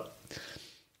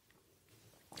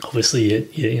 obviously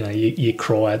you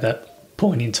cry at that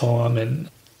point in time,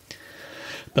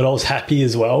 but I was happy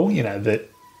as well, that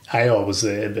I was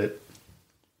there, but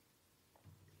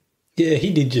yeah,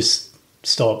 he did just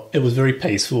stop. It was very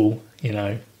peaceful,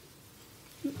 the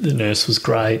nurse was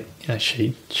great,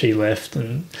 she left,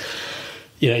 and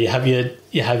you have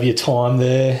your time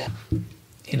there,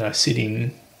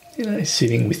 sitting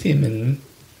with him, and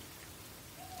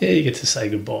yeah, you get to say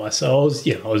goodbye. So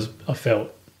I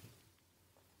felt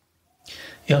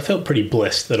pretty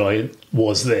blessed that I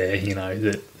was there,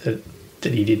 that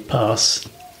he did pass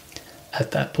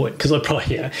at that point, because I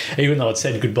probably, even though I'd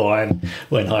said goodbye and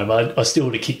went home, I still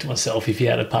would have kicked myself if he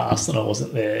had passed and I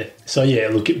wasn't there. So yeah,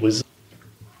 look, it was,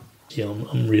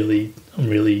 I'm really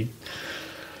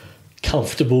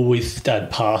comfortable with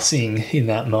Dad passing in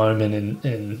that moment,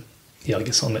 and I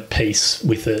guess I'm at peace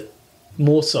with it,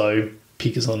 more so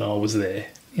because I know I was there,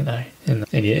 and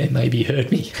yeah, maybe he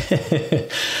heard me,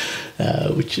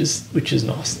 which is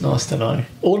nice to know,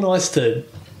 or nice to,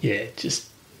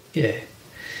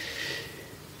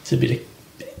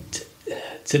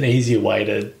 it's an easier way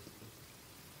to,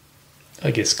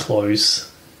 I guess,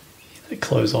 close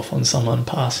off on someone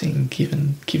passing,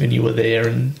 given you were there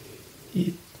and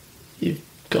you've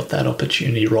got that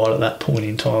opportunity right at that point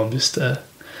in time just to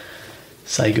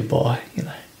say goodbye,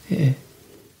 yeah.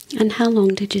 And how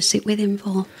long did you sit with him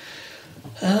for?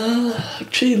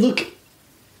 Look,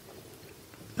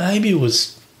 maybe it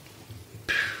was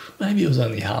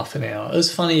only half an hour. It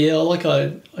was funny, yeah, I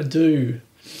do,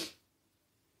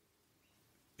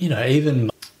 even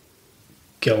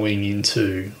going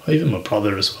into, even my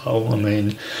brother as well. I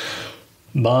mean,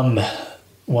 Mum,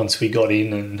 once we got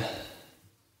in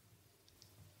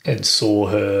and saw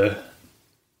her,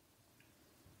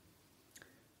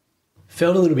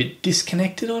 felt a little bit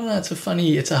disconnected. I don't know, it's a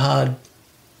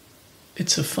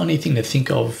funny thing to think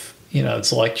of,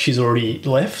 it's like she's already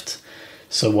left.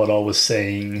 So what I was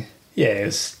seeing,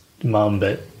 is Mum,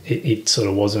 but it sort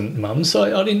of wasn't Mum.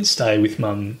 So I didn't stay with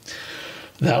Mum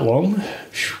that long,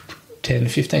 10,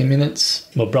 15 minutes.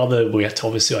 My brother, we had to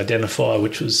obviously identify,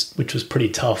 which was pretty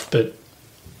tough. But,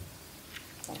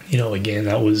 again,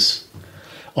 that was,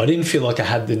 I didn't feel like I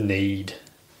had the need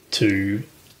to,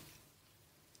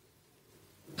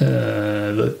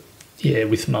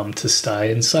 with Mum to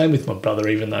stay. And same with my brother,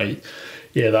 even though,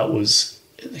 that was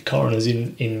the coroner's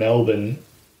in Melbourne.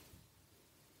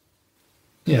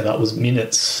 Yeah, that was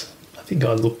minutes. I think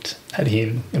I looked at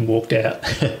him and walked out.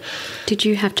 Did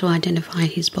you have to identify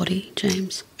his body,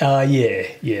 James?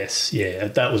 Yes.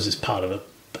 That was just part of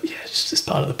it's just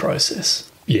part of the process.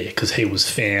 Yeah, because he was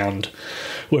found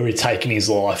where he'd taken his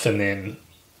life, and then,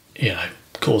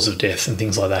 cause of death and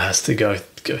things like that has to go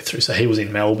through. So he was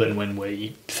in Melbourne when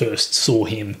we first saw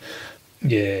him.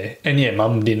 Yeah, and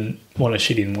Mum didn't want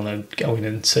to go in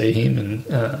and see him, and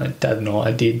Dad and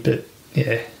I did, but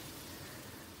yeah,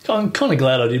 I'm kind of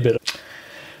glad I did, but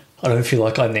I don't feel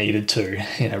like I needed to,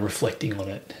 reflecting on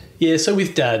it. Yeah, so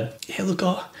with Dad, look,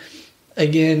 I'd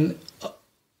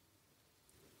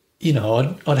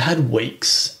had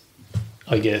weeks,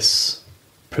 I guess,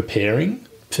 preparing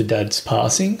for Dad's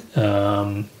passing,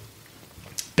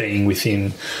 being with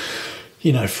him,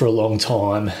 for a long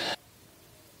time.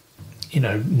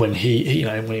 When he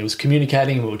was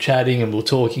communicating, we were chatting and we were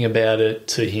talking about it,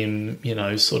 to him,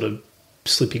 sort of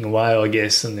slipping away, I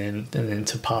guess, and then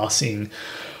to passing,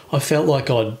 I felt like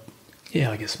I'd,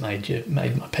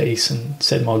 made my peace and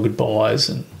said my goodbyes,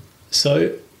 and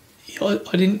so I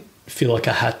didn't feel like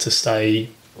I had to stay,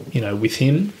 with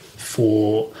him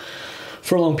for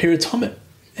a long period of time.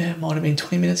 It might have been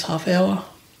 20 minutes, half hour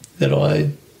that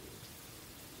I,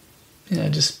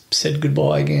 just said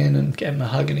goodbye again and gave him a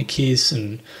hug and a kiss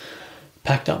and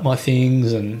packed up my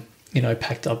things and,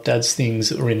 packed up Dad's things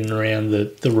that were in and around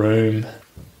the room.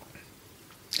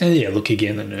 And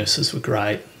again, the nurses were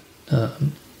great.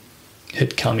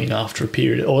 Had come in after a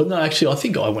period. I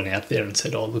think I went out there and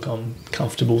said, "Oh, look, I'm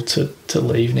comfortable to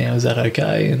leave now. Is that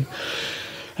okay?" And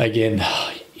again,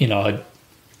 I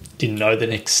didn't know the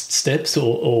next steps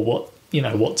or what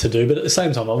to do. But at the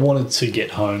same time, I wanted to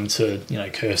get home to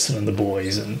Kirsten and the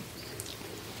boys, and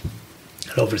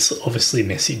I'd obviously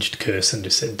messaged Kirsten,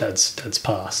 just said, "Dad's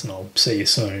passed, and I'll see you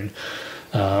soon."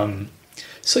 I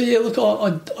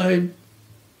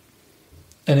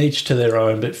and each to their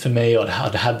own, but for me, I'd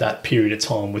had that period of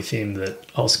time with him that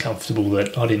I was comfortable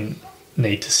that I didn't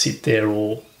need to sit there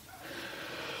or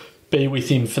be with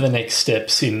him for the next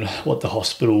steps in what the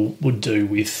hospital would do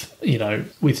with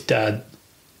Dad.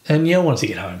 And I wanted to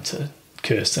get home to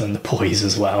Kirsten and the boys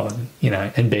as well, and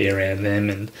and be around them,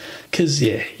 and because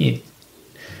you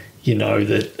know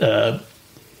that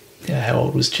how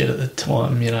old was Jed at the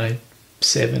time?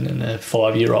 7 and a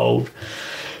 5-year-old.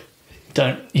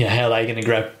 Don't how are they going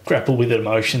to grapple with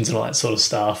emotions and all that sort of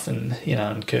stuff, and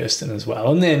and Kirsten as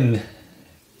well, and then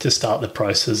to start the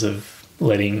process of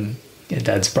letting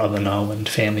Dad's brother know, and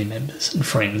family members and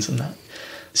friends and that.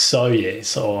 So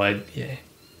I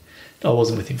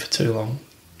wasn't with him for too long,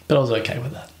 but I was okay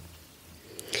with that.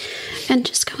 And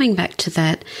just going back to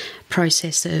that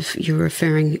process of you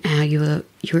referring how you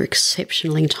were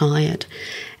exceptionally tired,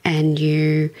 and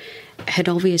you had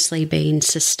obviously been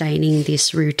sustaining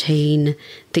this routine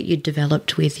that you'd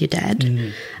developed with your dad,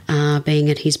 being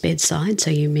at his bedside. So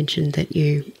you mentioned that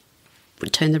you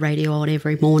would turn the radio on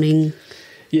every morning.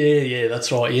 Yeah,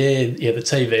 that's right. Yeah, the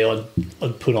TV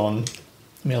I'd put on.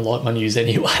 I mean, I like my news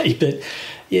anyway, but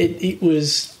it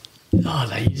was, you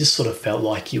just sort of felt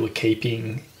like you were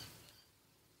keeping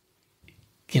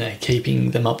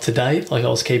them up to date. Like I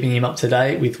was keeping him up to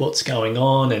date with what's going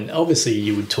on, and obviously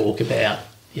you would talk about,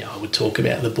 I would talk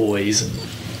about the boys and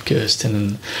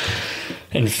Kirsten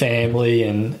and family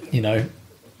and,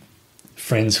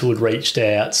 friends who had reached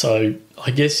out. So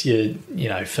I guess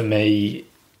for me,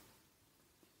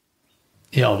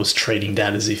 I was treating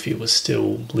Dad as if he was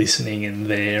still listening and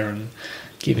there, and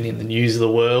giving him the news of the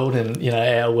world and,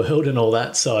 our world and all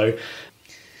that. So,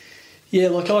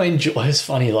 it's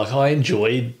funny, I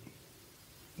enjoyed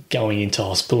going into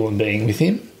hospital and being with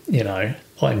him. I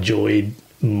enjoyed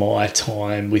my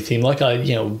time with him. I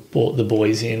brought the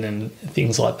boys in and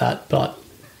things like that, but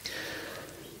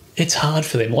it's hard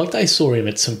for them. They saw him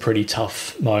at some pretty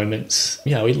tough moments.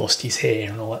 He lost his hair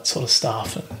and all that sort of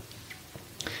stuff, and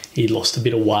he'd lost a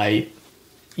bit of weight,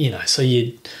 so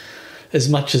as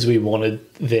much as we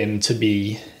wanted them to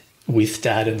be with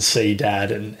Dad and see Dad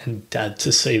and Dad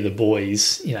to see the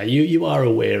boys, you are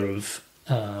aware of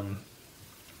how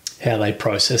they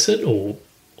process it or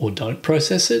don't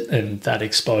process it, and that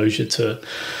exposure to,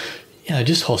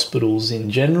 just hospitals in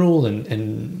general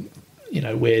and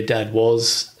where Dad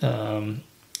was at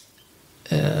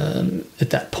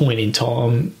that point in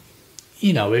time,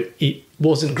 it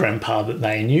wasn't Grandpa that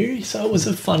they knew, so it was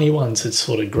a funny one to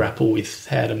sort of grapple with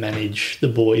how to manage the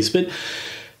boys. But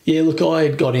I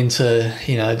had got into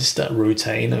just that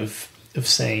routine of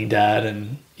seeing Dad,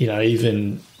 and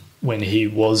even when he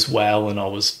was well and I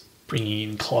was bringing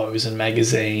in clothes and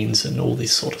magazines and all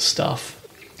this sort of stuff.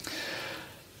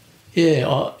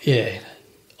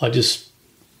 I just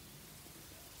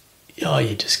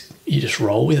you just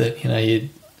roll with it.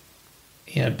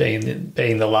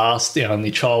 Being the last, the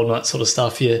only child and that sort of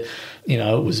stuff. It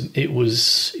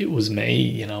was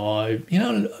me.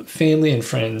 Family and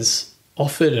friends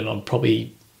offered, and I'm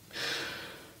probably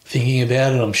thinking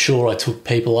about it. I'm sure I took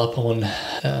people up on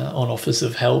offers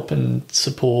of help and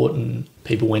support, and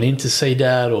people went in to see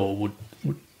Dad or would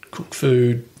cook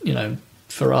food,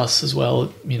 for us as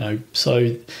well.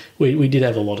 So we did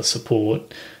have a lot of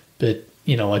support, but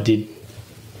I did,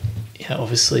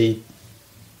 obviously,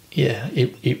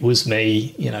 it was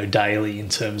me, daily in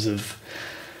terms of,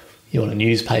 you want a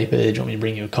newspaper, do you want me to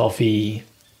bring you a coffee,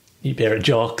 you pair of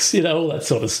jocks, all that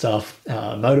sort of stuff.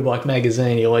 Motorbike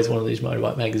magazine, you always wanted this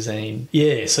motorbike magazine.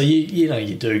 Yeah, so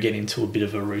you do get into a bit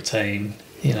of a routine,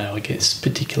 I guess,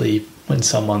 particularly when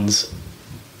someone's,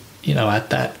 at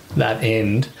that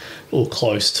end or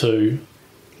close to,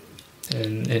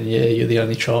 and you're the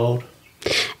only child.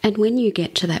 And when you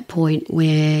get to that point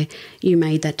where you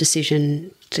made that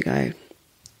decision to go,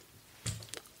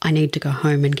 I need to go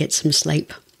home and get some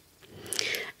sleep,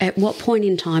 at what point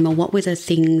in time, or what were the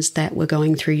things that were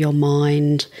going through your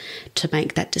mind to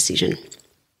make that decision?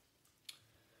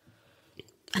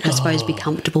 And I suppose be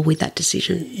comfortable with that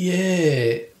decision.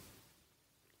 Yeah.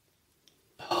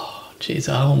 Geez,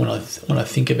 when I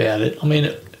think about it, I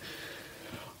mean,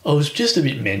 I was just a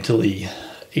bit mentally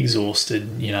exhausted,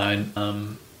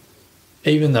 and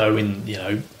even though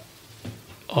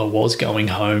I was going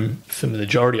home for the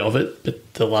majority of it,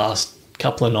 but the last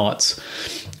couple of nights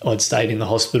I'd stayed in the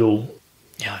hospital.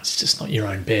 It's just not your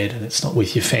own bed, and it's not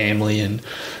with your family, and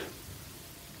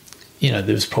there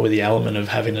was probably the element of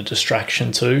having a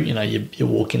distraction too. You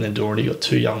walk in the door and you've got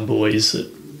two young boys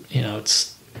that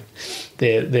it's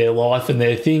their life and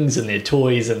their things and their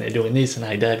toys, and they're doing this, and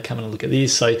hey Dad, come and look at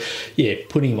this. So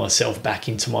putting myself back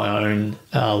into my own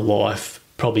life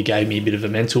probably gave me a bit of a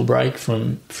mental break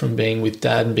from being with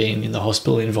Dad and being in the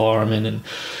hospital environment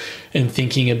and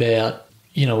thinking about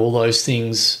all those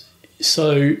things.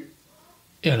 So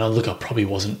look, I probably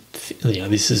wasn't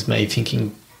this is me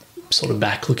thinking sort of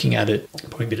back, looking at it,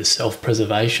 probably a bit of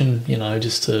self-preservation,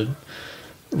 just to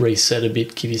reset a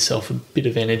bit, give yourself a bit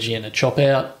of energy and a chop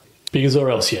out, because or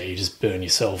else you just burn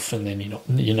yourself and then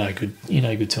you're no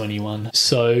good to anyone.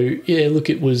 So look,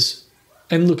 it was,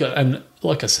 and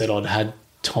like I said, I'd had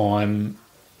time,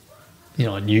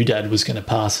 I knew Dad was going to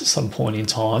pass at some point in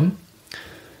time,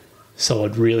 so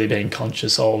I'd really been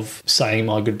conscious of saying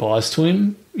my goodbyes to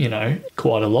him,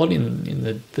 quite a lot in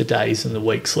the days and the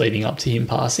weeks leading up to him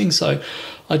passing. So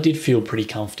I did feel pretty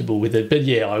comfortable with it. But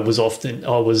I was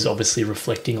obviously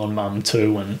reflecting on Mum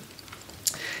too and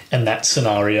that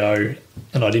scenario,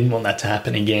 and I didn't want that to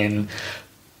happen again.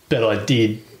 But I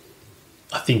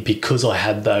think because I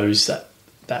had that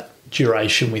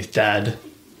duration with Dad,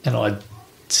 and I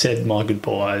said my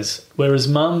goodbyes, whereas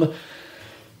Mum,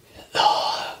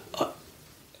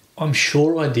 I'm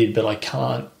sure I did, but I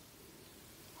can't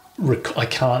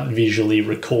visually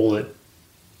recall it,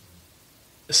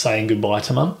 saying goodbye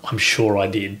to Mum. I'm sure I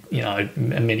did,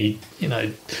 many,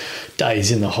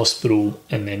 days in the hospital,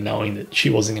 and then knowing that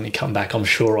she wasn't going to come back. I'm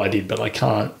sure I did, but I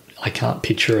can't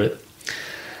picture it.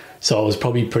 So I was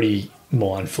probably pretty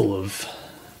mindful of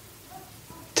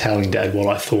telling Dad what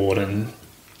I thought and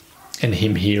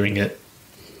him hearing it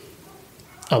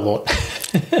a lot.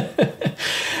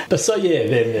 But so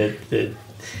then the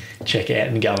check out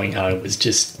and going home was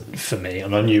just for me,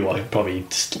 and I knew I probably,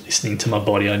 just listening to my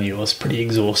body, I knew I was pretty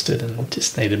exhausted and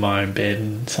just needed my own bed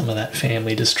and some of that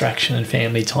family distraction and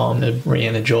family time to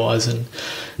re-energise and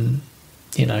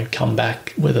come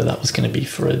back, whether that was going to be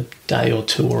for a day or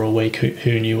two or a week,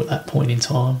 who knew at that point in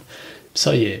time.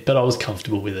 So but I was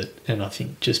comfortable with it, and I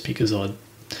think just because I'd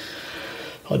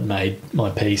made my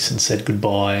peace and said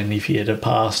goodbye, and if he had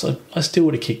passed, I still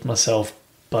would have kicked myself,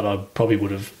 but I probably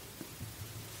would have,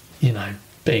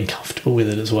 been comfortable with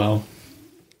it as well.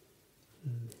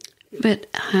 But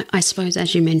I suppose,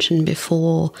 as you mentioned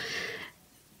before,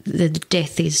 the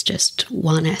death is just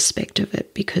one aspect of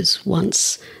it, because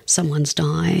once someone's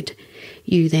died,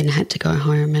 you then had to go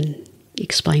home and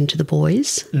explain to the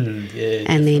boys and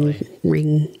definitely. Then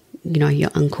ring,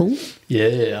 your uncle.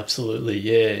 Yeah, absolutely,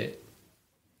 yeah.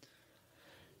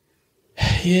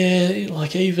 Yeah,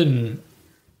 like even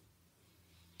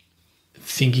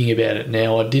thinking about it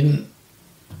now, I didn't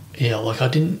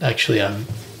actually have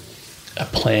a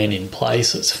plan in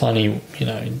place. It's funny,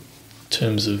 in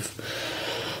terms of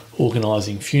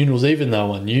organising funerals, even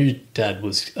though I knew Dad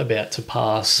was about to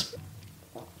pass,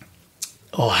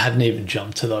 I hadn't even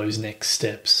jumped to those next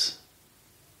steps.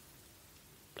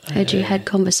 Had you had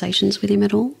conversations with him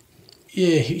at all?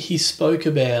 Yeah, he spoke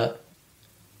about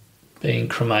being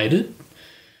cremated.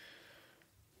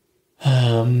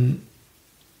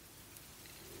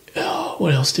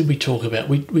 What else did we talk about?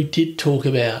 We did talk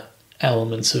about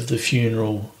elements of the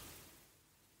funeral.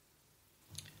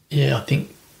 Yeah, I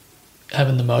think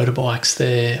having the motorbikes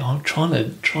there. I'm trying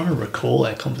to recall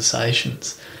our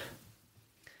conversations.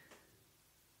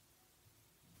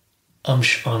 I'm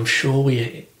sure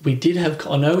we did have.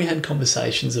 I know we had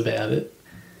conversations about it,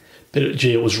 but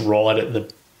it was right at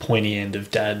the pointy end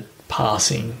of Dad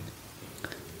passing,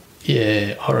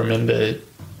 yeah, I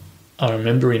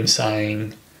remember him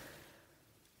saying,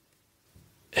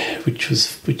 which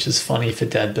is funny for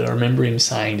Dad, but I remember him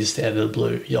saying just out of the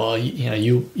blue, "Oh,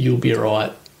 you'll be all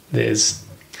right. There's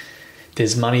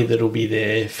money that'll be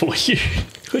there for you,"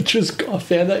 which was, I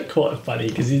found that quite funny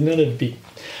because he's not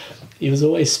he was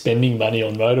always spending money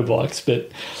on motorbikes, but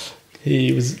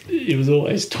he was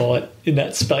always tight in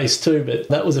that space too. But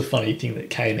that was a funny thing that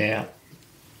came out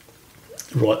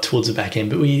right towards the back end.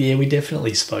 But we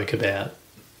definitely spoke about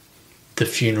the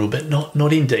funeral, but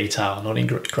not in detail, not in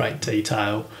great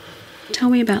detail. Tell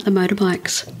me about the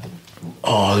motorbikes.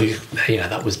 Oh,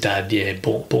 that was Dad, yeah,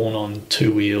 born on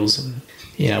two wheels, and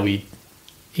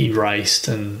he raced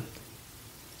and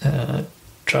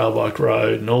trail bike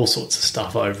rode and all sorts of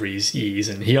stuff over his years,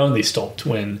 and he only stopped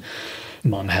when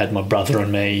Mum had my brother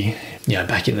and me,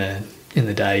 back in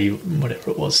the day,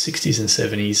 whatever it was, 60s and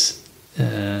 70s.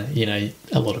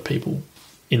 A lot of people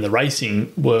in the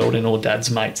racing world and all Dad's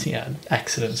mates,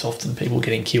 accidents, often people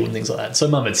getting killed and things like that. So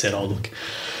Mum had said, "Oh, look,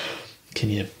 can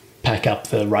you pack up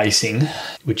the racing?"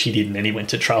 Which he did, and then he went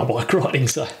to trail bike riding.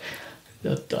 So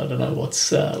I don't know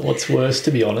what's worse,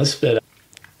 to be honest. But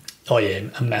a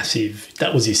massive.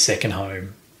 That was his second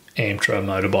home, Amtra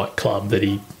Motorbike Club that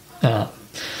he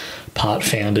part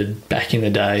founded back in the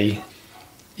day.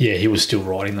 Yeah, he was still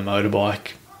riding the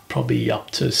motorbike probably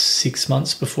up to 6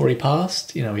 months before he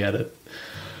passed. He had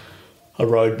a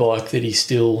road bike that he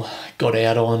still got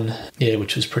out on,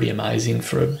 which was pretty amazing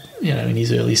for in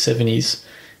his early 70s.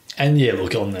 And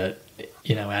look, on the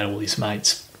had all his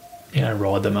mates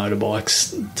ride the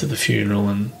motorbikes to the funeral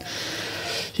and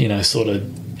sort of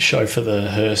chauffeur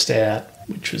the hearse out,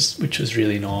 which was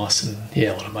really nice. And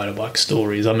a lot of motorbike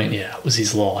stories. I mean, it was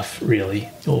his life, really.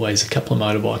 Always a couple of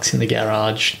motorbikes in the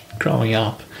garage growing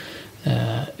up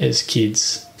as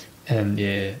kids, and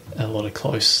a lot of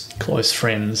close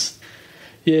friends.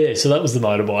 Yeah, so that was the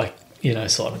motorbike,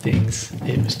 side of things.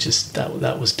 It was just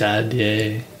that was Dad,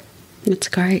 yeah. That's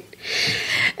great.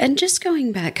 And just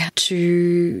going back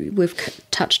to, we've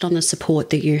touched on the support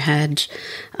that you had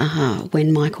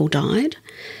when Michael died.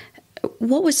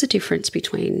 What was the difference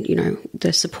between,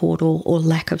 the support or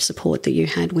lack of support that you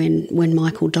had when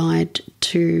Michael died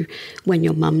to when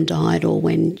your mum died or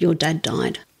when your dad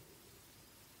died?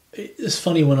 It's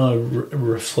funny when I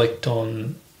reflect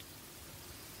on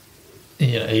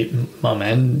Mum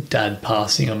and Dad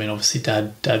passing. I mean, obviously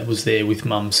Dad was there with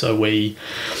Mum, so we,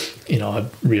 I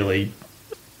really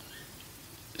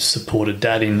supported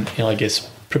Dad in, I guess,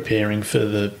 preparing for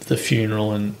the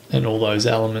funeral and all those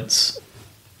elements.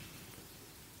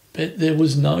 But there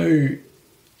was no,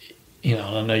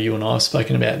 I know you and I have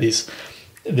spoken about this,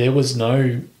 there was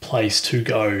no place to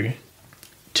go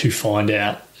to find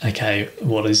out, okay,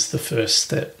 what is the first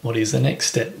step? What is the next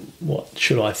step? What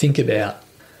should I think about?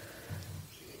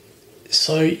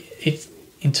 So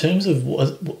in terms of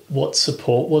what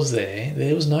support was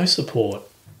there was no support.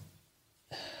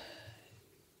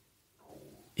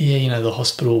 Yeah, the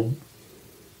hospital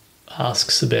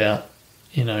asks about,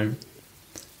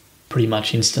 pretty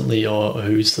much instantly, or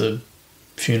who's the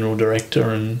funeral director,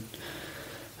 and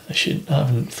I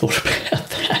haven't thought about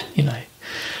that,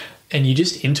 And you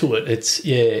just into it.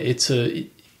 It's a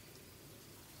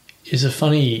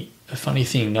funny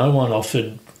thing. No one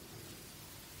offered.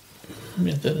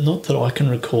 Not that I can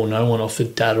recall, no one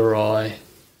offered Dad or I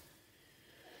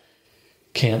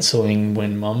counselling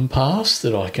when Mum passed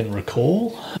that I can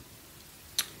recall.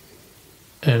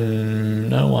 And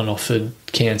no one offered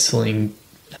counselling,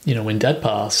 when Dad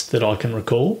passed that I can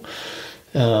recall.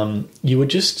 You were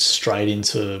just straight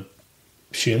into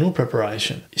funeral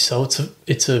preparation. So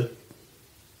it's a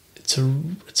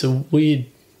weird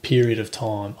period of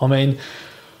time. I mean,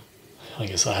 I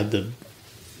guess I had the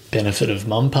benefit of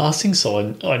Mum passing,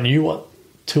 so I knew what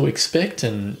to expect,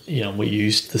 and we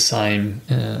used the same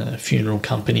funeral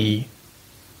company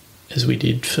as we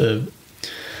did for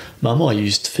Mum. I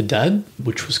used for Dad,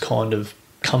 which was kind of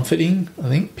comforting, I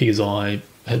think, because I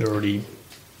had already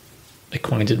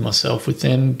acquainted myself with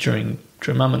them during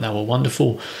Mum, and they were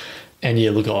wonderful. And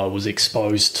I was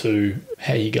exposed to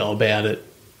how you go about it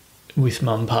with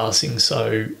Mum passing,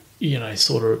 so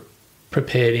sort of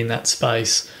prepared in that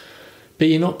space. But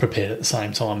you're not prepared at the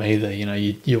same time either.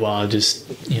 You are just,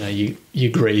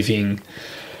 you're grieving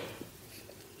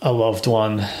a loved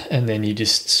one, and then you're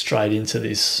just straight into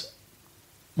this,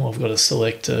 I've got to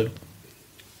select a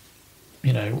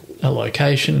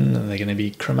location, and they're going to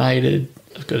be cremated.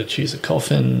 I've got to choose a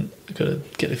coffin. I've got to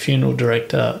get a funeral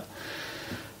director.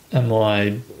 Am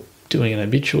I doing an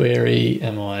obituary?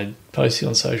 Am I posting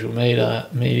on social media?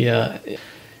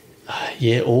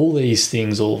 yeah, all these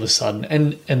things all of a sudden,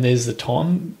 and there's the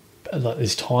time, like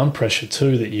there's time pressure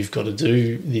too that you've got to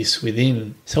do this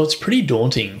within. So it's pretty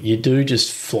daunting. You do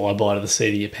just fly by to the seat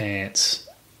of your pants.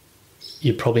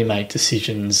 You probably make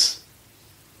decisions.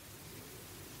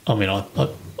 I mean,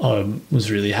 I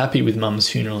was really happy with Mum's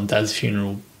funeral and Dad's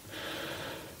funeral,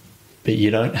 but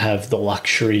you don't have the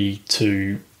luxury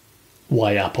to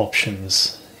weigh up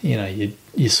options. You know,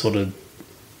 you sort of,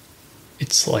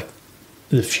 it's like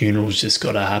the funeral's just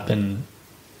got to happen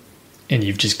and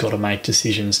you've just got to make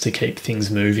decisions to keep things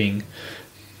moving.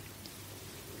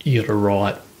 You got to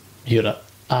write, you got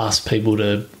to ask people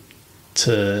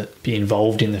to be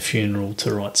involved in the funeral,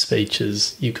 to write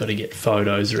speeches. You've got to get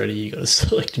photos ready. You've got to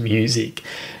select music.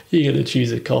 You got to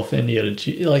choose a coffin. You got to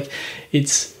choose, like,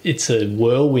 it's a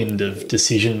whirlwind of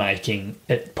decision making.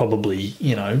 It probably,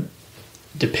 you know,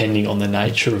 depending on the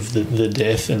nature of the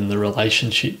death and the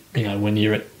relationship, you know, when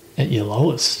you're at your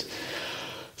lowest.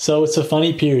 So it's a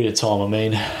funny period of time. I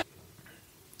mean,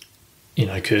 you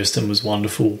know, Kirsten was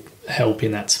wonderful help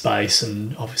in that space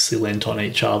and obviously lent on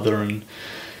each other, and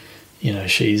you know,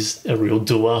 she's a real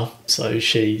doer, so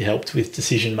she helped with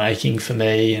decision making for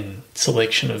me and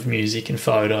selection of music and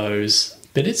photos.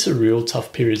 But it's a real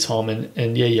tough period of time,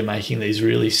 and yeah, you're making these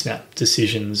really snap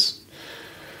decisions.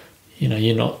 You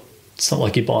know, it's not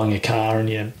like you're buying a car and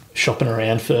you're shopping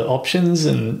around for options,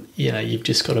 and you know, you've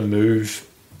just got to move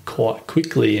quite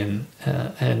quickly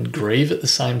and grieve at the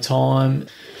same time.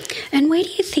 And where do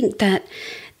you think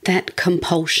that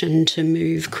compulsion to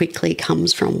move quickly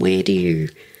comes from? Where do you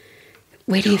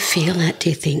feel that, do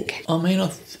you think? I mean,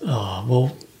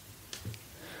 well,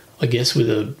 I guess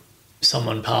with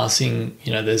someone passing,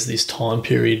 you know, there's this time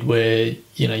period where,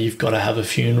 you know, you've got to have a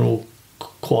funeral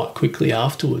quite quickly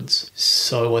afterwards.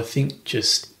 So I think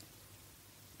just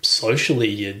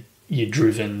socially you're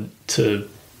driven to,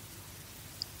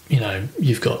 you know,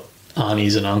 you've got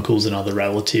aunties and uncles and other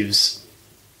relatives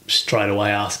straight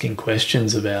away asking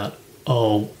questions about,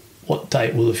 oh, what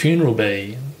date will the funeral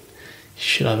be?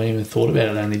 Shit, I haven't even thought about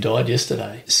it. They only died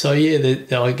yesterday. So,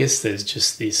 yeah, I guess there's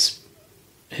just this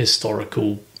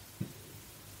historical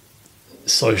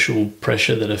social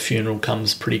pressure that a funeral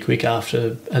comes pretty quick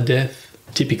after a death,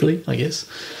 typically, I guess.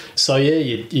 So, yeah,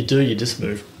 you just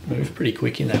move pretty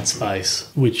quick in that space,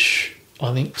 which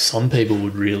I think some people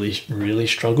would really, really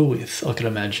struggle with, I can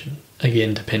imagine.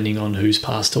 Again, depending on who's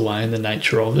passed away and the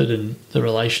nature of it and the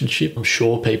relationship. I'm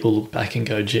sure people look back and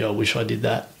go, gee, I wish I did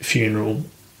that funeral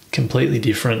completely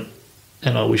different,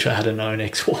 and I wish I had known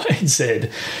X, Y, and Z.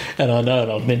 And I know,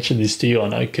 and I've mentioned this to you, I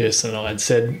know Kirsten and I had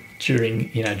said during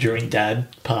Dad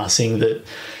passing that,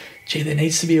 gee, there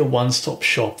needs to be a one-stop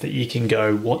shop that you can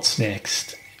go, what's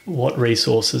next? What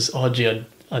resources? Oh, gee,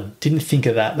 I didn't think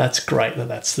of that. That's great that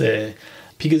that's there.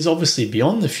 Because obviously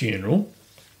beyond the funeral,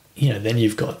 you know, then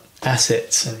you've got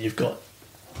assets and you've got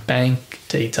bank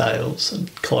details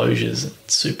and closures and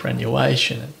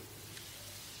superannuation and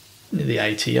the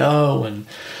ATO, and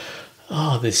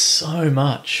there's so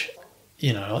much,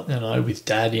 you know. I know with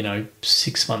Dad, you know,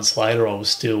 6 months later I was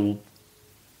still,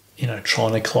 you know,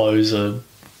 trying to close I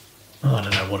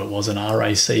don't know what it was, an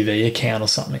RACV account or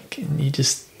something, and you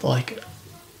just like,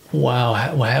 wow,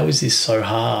 how is this so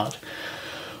hard?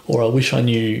 Or I wish I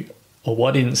knew, or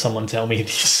why didn't someone tell me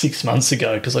this 6 months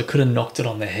ago, because I could have knocked it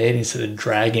on the head instead of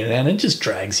dragging it out. And it just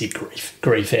drags your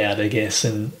grief out, I guess,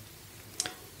 and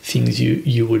things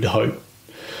you would hope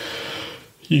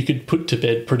you could put to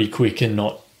bed pretty quick and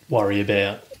not worry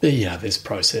about. But yeah, there's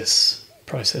processes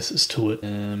to it,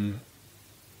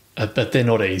 but they're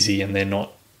not easy, and they're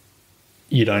not.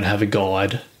 You don't have a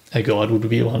guide. A guide would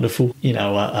be wonderful, you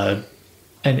know.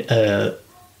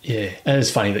 Yeah, and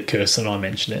it's funny that Kirsten and I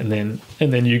mentioned it,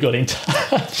 and then you got in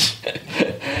touch.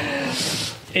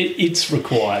 It's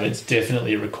required. It's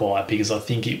definitely required, because I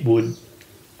think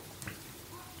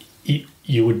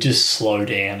you would just slow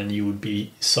down and you would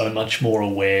be so much more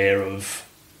aware of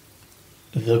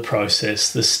the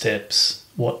process, the steps,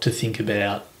 what to think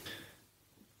about.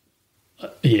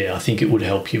 Yeah, I think it would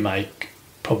help you make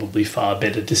probably far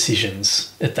better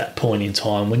decisions at that point in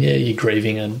time when, yeah, you're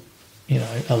grieving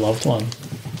a loved one.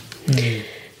 Mm.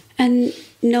 And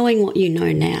knowing what you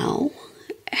know now,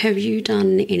 have you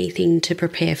done anything to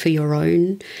prepare for your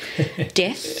own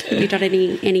death? Have you done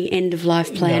any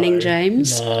end-of-life planning, No,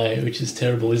 James? No, which is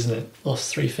terrible, isn't it?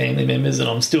 Lost 3 family members and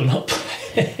I'm still not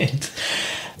planned.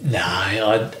 No,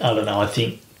 I don't know. I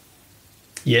think,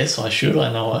 yes, I should.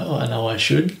 I know I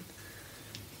should.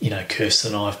 You know,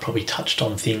 Kirsten and I have probably touched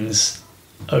on things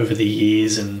over the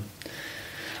years, and,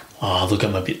 look,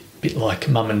 I'm a bit like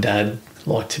Mum and Dad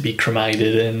like to be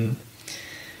cremated, and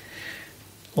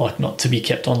like not to be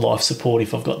kept on life support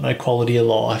if I've got no quality of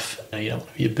life. You don't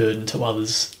want to be a burden to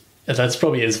others. That's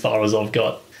probably as far as I've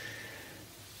got.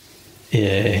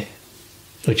 Yeah,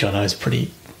 which I know is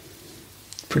pretty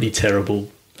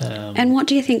terrible. And what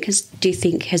do you think has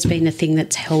been the thing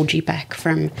that's held you back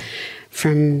from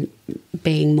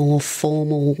being more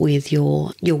formal with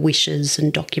your wishes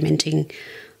and documenting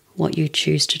what you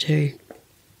choose to do?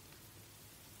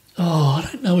 Oh, I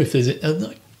don't know if there's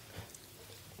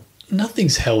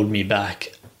nothing's held me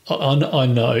back. I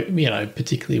know,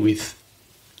 particularly with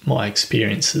my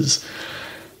experiences,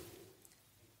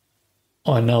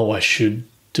 I know I should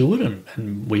do it,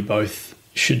 and we both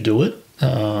should do it.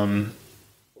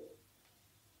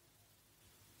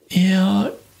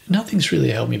 Nothing's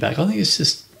really held me back. I think it's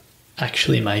just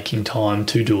actually making time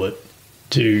to do it,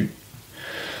 to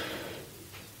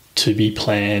be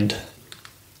planned.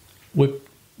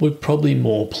 We're probably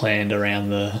more planned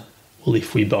around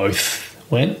if we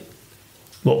both went,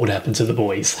 what would happen to the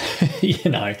boys,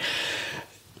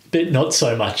 but not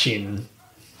so much in,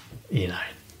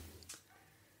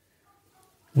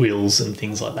 wills and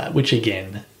things like that, which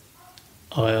again,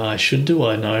 I should do.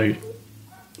 I know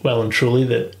well and truly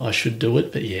that I should do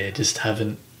it, but yeah, just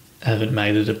haven't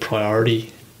made it a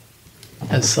priority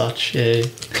as such. Yeah.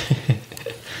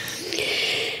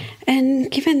 And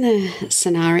given the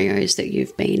scenarios that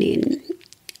you've been in,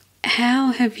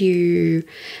 how have you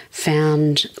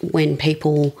found when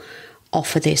people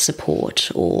offer their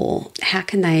support, or how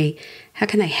can they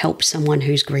help someone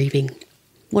who's grieving?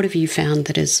 What have you found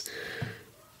that has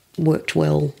worked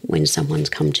well when someone's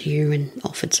come to you and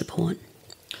offered support?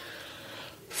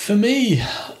 For me,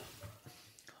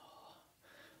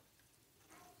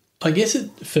 I guess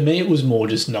it was more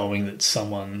just knowing that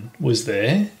someone was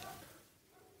there.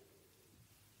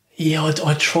 Yeah,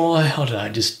 I try, I don't know,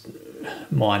 just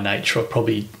my nature, I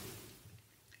probably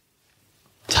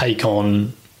take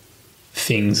on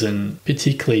things, and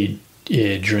particularly,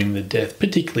 during the death,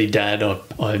 particularly Dad,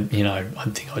 I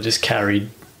think I just carried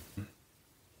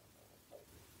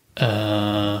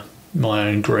my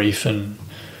own grief and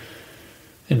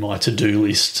my to-do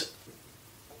list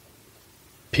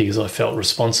because I felt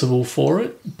responsible for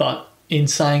it. But in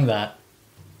saying that,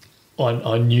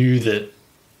 I knew that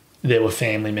there were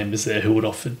family members there who had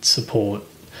offered support,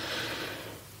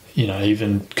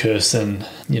 even Kirsten,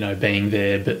 being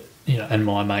there, but, and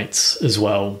my mates as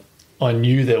well. I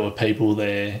knew there were people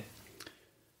there,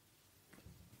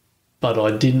 but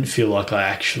I didn't feel like I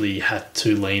actually had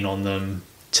to lean on them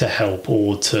to help,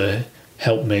 or to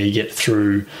help me get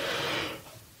through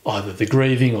either the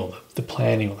grieving or the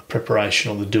planning or the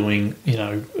preparation or the doing,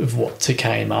 of what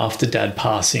came after Dad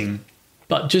passing.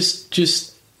 But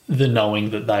just the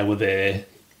knowing that they were there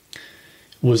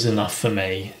was enough for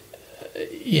me.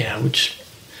 Which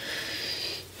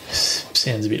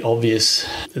sounds a bit obvious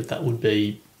that would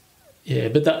be,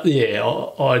 but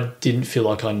I didn't feel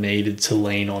like I needed to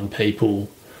lean on people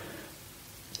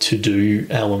to do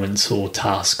elements or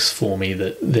tasks for me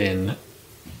that then,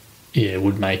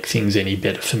 would make things any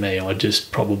better for me. I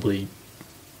just probably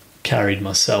carried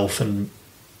myself and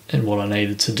what I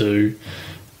needed to do.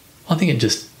 I think it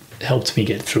just helped me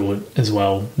get through it as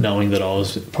well, knowing that I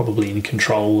was probably in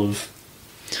control of,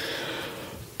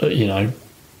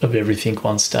 of everything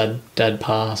once Dad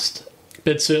passed.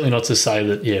 But certainly not to say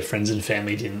that, friends and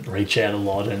family didn't reach out a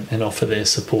lot and offer their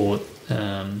support.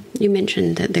 You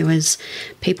mentioned that there was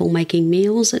people making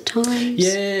meals at times.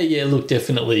 Yeah. Look,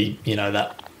 definitely,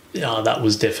 that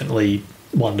was definitely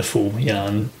wonderful,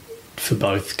 and for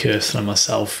both Kirsten and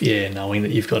myself, knowing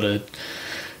that you've got a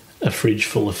fridge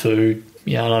full of food.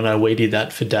 And I know we did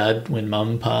that for Dad when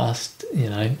Mum passed.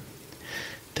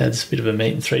 Dad's a bit of a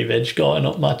meat and three veg guy,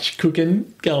 not much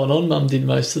cooking going on. Mum did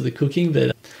most of the cooking,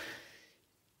 but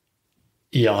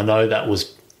I know that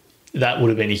would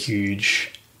have been a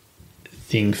huge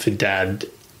thing for Dad,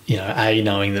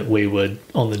 knowing that we were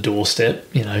on the doorstep,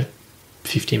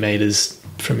 50 metres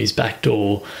from his back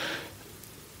door,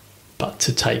 but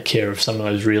to take care of some of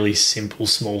those really simple,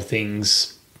 small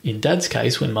things. In Dad's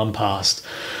case, when Mum passed,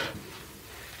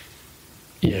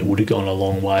 it would have gone a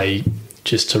long way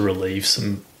just to relieve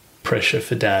some pressure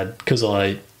for Dad, because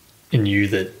I knew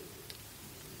that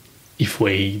if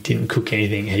we didn't cook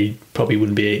anything, he probably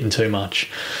wouldn't be eating too much.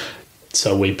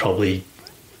 So we probably,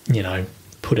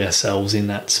 put ourselves in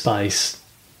that space.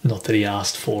 Not that he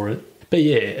asked for it. But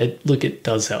it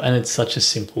does help. And it's such a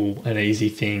simple and easy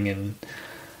thing, and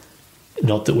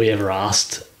not that we ever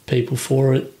asked people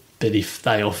for it, but if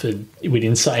they offered, we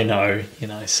didn't say no,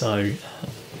 so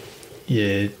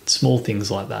small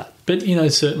things like that. But,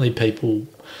 certainly people,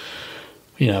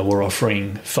 were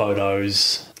offering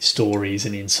photos, stories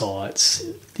and insights,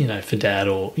 for Dad,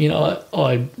 or,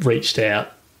 I reached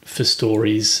out for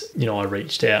stories. I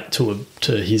reached out to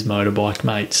his motorbike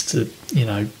mates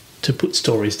to put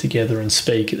stories together and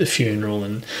speak at the funeral,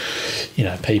 and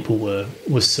people were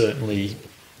certainly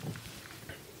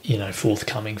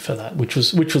forthcoming for that, which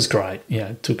was great.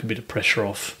 It took a bit of pressure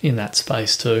off in that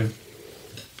space too.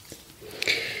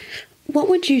 What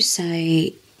would you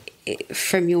say,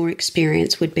 from your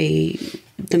experience, would be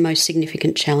the most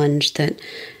significant challenge that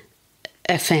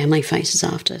a family faces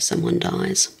after someone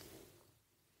dies?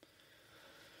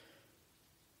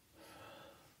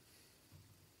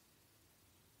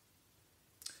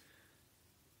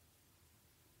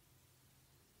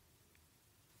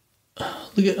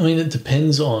 Look, it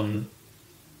depends on...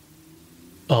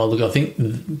 I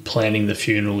think planning the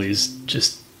funeral is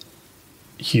just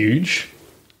huge,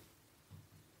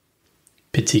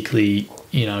 particularly,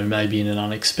 maybe in an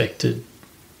unexpected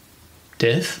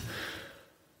death.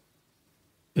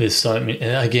 There's so many...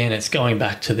 Again, it's going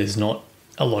back to, there's not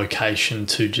a location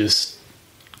to just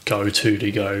go,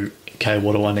 okay,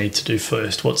 what do I need to do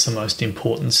first? What's the most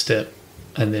important step?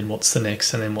 And then what's the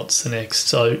next? And then what's the next?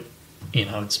 So,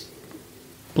 it's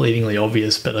bleedingly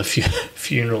obvious, but a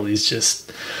funeral is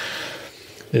just...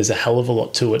 There's a hell of a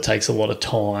lot to it. It takes a lot of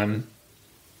time.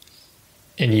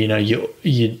 And,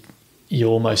 you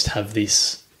almost have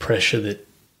this pressure that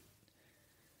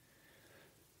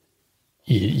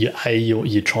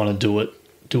you're trying to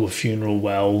do a funeral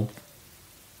well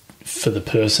for the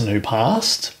person who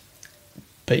passed,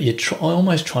 but you're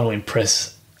almost trying to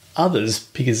impress others,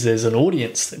 because there's an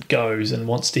audience that goes and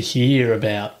wants to hear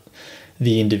about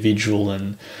the individual.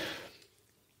 And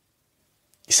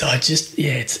so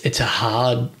it's a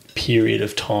hard period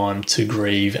of time to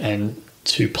grieve and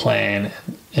to plan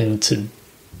and to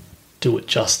do it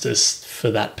justice for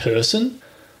that person.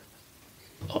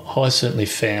 I certainly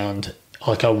found,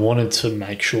 I wanted to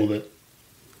make sure that,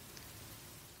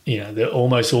 that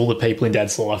almost all the people in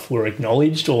Dad's life were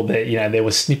acknowledged, or that, there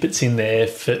were snippets in there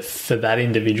for that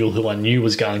individual who I knew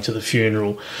was going to the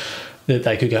funeral, that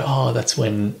they could go, oh, that's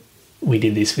when we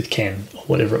did this with Ken, or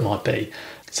whatever it might be.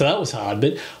 So that was hard.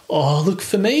 But,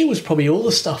 for me, it was probably all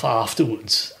the stuff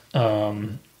afterwards.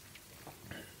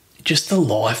 Just the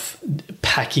life,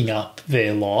 packing up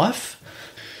their life.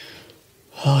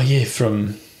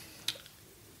 From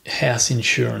house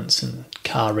insurance and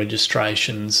car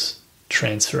registrations,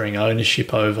 transferring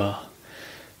ownership over,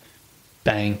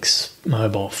 banks,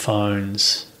 mobile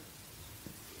phones,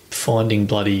 finding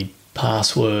bloody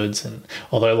passwords. And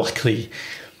although luckily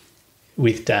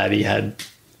with Dad, he had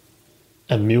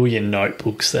a million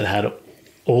notebooks that had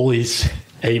all his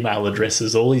email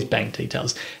addresses, all his bank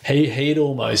details. He'd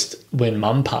almost, when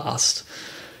Mum passed,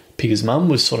 because Mum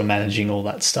was sort of managing all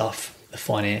that stuff, the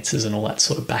finances and all that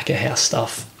sort of back-of-house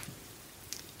stuff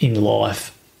in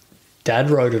life, Dad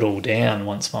wrote it all down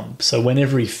once Mum... So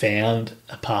whenever he found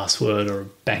a password or a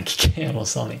bank account or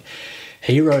something,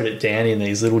 he wrote it down in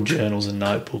these little journals and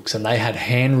notebooks, and they had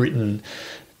handwritten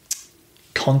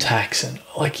contacts, and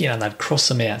they'd cross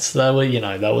them out. So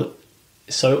they were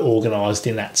so organised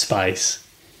in that space.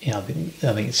 I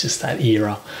think it's just that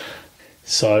era.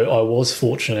 So I was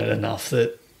fortunate enough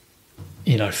that,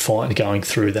 going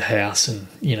through the house and,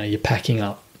 you're packing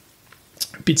up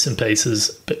bits and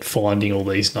pieces, but finding all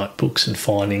these notebooks and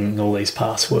finding all these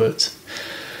passwords,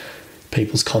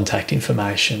 people's contact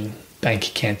information, bank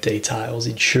account details,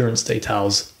 insurance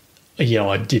details.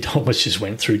 I did almost just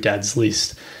went through Dad's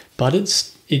list, but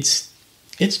it's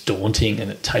daunting and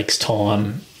it takes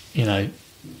time.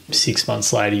 6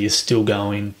 months later, you're still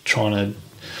going, trying to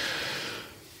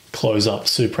close up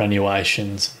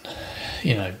superannuations,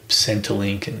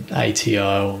 Centrelink and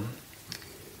ATO,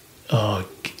 and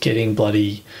getting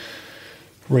bloody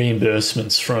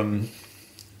reimbursements from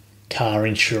car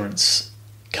insurance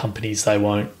companies. They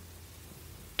won't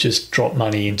just drop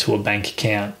money into a bank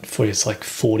account for it's like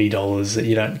 $40 that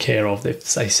you don't care of. They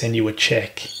send you a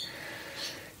check,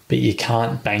 but you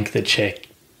can't bank the check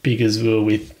because we're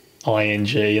with ING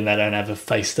and they don't have a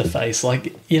face-to-face.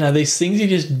 These things you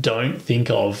just don't think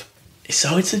of.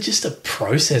 So it's just a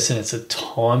process, and it's a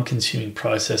time-consuming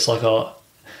process. I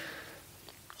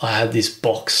had this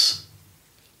box,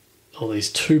 or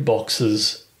these 2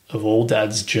 boxes of all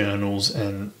Dad's journals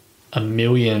and a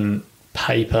million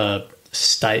paper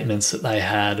statements that they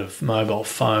had of mobile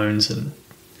phones and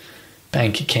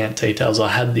bank account details. I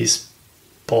had this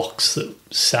box that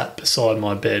sat beside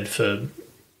my bed for,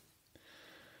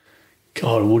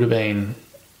 God, it would have been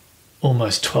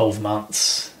almost 12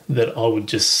 months, that I would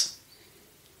just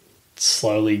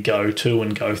slowly go to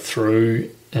and go through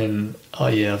and,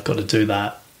 I've got to do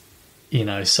that,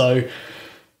 So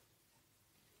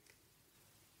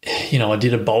I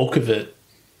did a bulk of it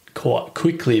quite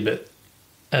quickly, but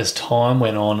as time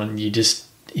went on, and you just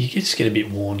get a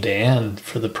bit worn down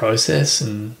for the process,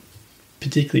 and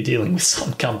particularly dealing with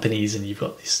some companies, and you've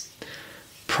got this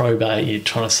probate, you're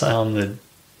trying to say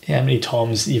how many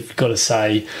times you've got to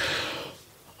say,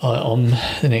 I'm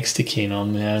the next of kin,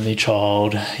 I'm the only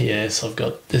child, yes, I've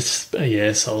got this,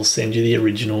 yes, I'll send you the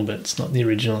original, but it's not the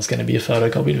original, it's going to be a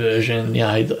photocopied version.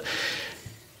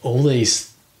 All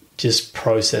these just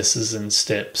processes and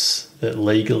steps that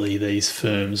legally these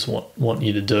firms want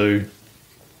you to do.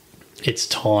 It's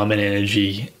time and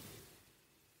energy,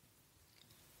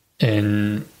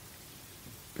 and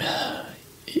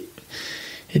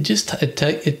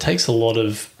it takes a lot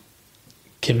of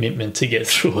commitment to get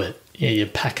through it. Yeah, you're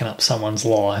packing up someone's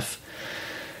life.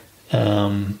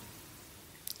 And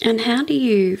how do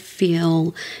you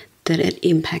feel that it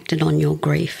impacted on your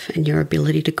grief and your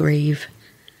ability to grieve?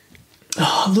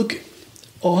 Oh, look,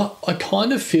 I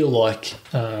kind of feel like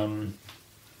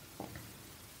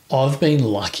I've been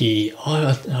lucky.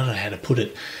 I don't know how to put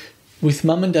it. With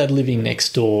Mum and Dad living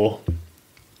next door,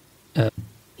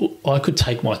 I could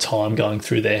take my time going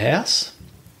through their house,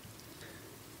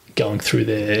 going through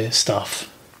their stuff,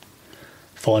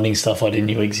 finding stuff I didn't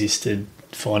know existed,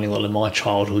 finding a lot of my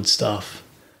childhood stuff.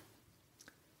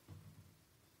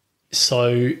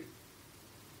 So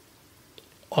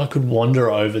I could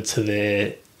wander over to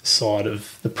their side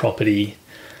of the property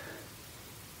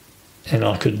and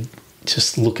I could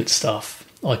just look at stuff.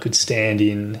 I could stand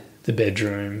in the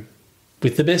bedroom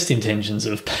with the best intentions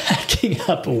of packing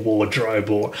up a wardrobe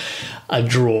or a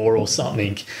drawer or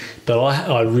something. But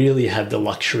I really had the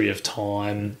luxury of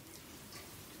time,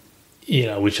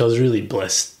 which I was really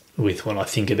blessed with when I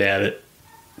think about it,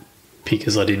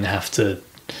 because I didn't have to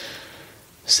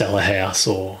sell a house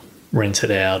or rent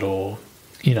it out, or,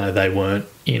 they weren't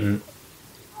in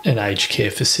an aged care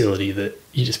facility that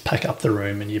you just pack up the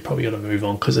room and you probably got to move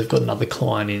on because they've got another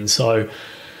client in. So,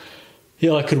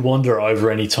 I could wander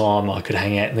over any time. I could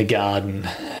hang out in the garden,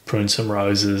 prune some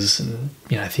roses and,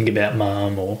 think about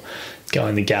Mum, or go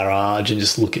in the garage and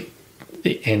just look at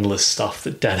the endless stuff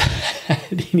that Dad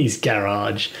had in his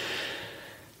garage,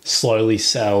 slowly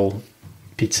sell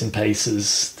bits and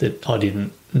pieces that I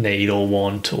didn't need or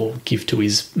want, or give to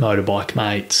his motorbike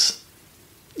mates.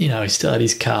 He still had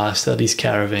his car, still had his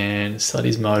caravan, still had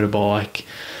his motorbike,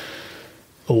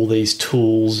 all these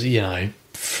tools,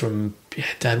 from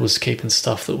Dad was keeping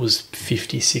stuff that was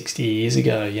 50, 60 years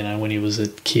ago, when he was a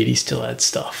kid, he still had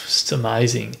stuff. It's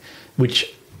amazing,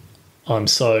 which I'm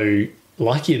so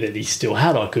lucky that he still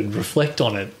had. I could reflect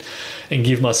on it and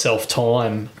give myself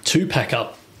time to pack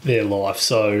up their life.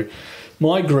 So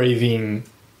my grieving,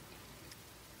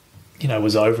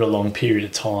 was over a long period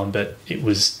of time, but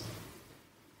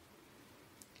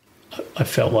I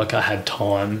felt like I had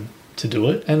time to do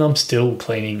it, and I'm still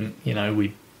cleaning.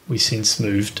 We since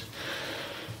moved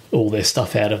all their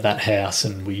stuff out of that house,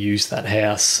 and we used that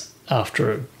house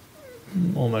after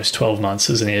almost 12 months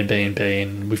as an Airbnb,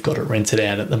 and we've got it rented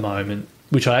out at the moment,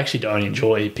 which I actually don't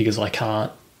enjoy because I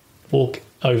can't walk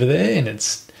over there, and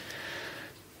it's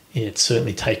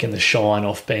certainly taken the shine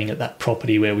off being at that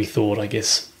property where we thought, I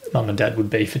guess, Mum and Dad would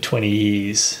be for 20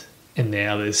 years, and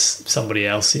now there's somebody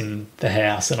else in the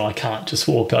house and I can't just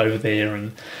walk over there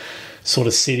and sort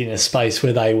of sit in a space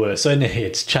where they were. So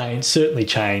it's certainly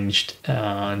changed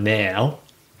now.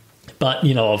 But,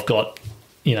 I've got,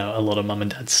 a lot of Mum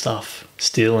and Dad's stuff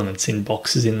still, and it's in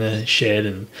boxes in the shed,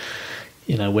 and,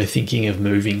 we're thinking of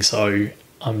moving. So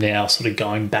I'm now sort of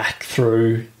going back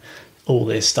through all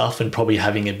their stuff and probably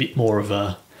having a bit more of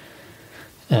a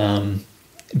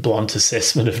blunt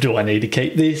assessment of, do I need to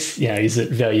keep this? Is it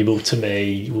valuable to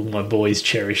me? Will my boys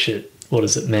cherish it? What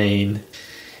does it mean?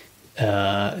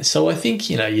 So I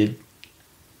think,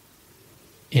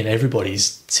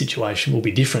 everybody's situation will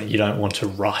be different. You don't want to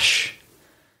rush,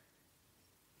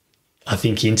 I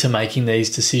think, into making these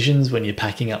decisions when you're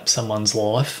packing up someone's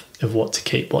life of what to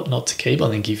keep, what not to keep. I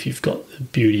think if you've got the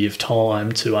beauty of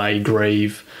time to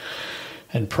grieve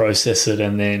and process it,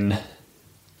 and then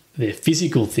their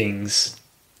physical things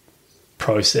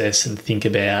process and think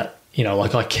about,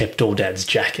 like I kept all Dad's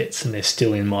jackets and they're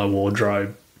still in my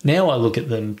wardrobe. Now I look at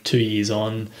them 2 years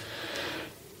on,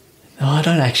 I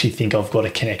don't actually think I've got a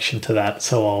connection to that,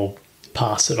 so I'll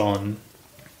pass it on,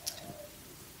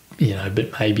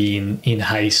 but maybe in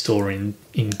haste or in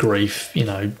grief,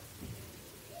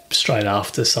 straight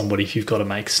after somebody, if you've got to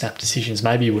make snap decisions,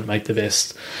 maybe you wouldn't make the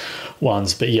best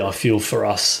ones. But I feel for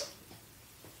us,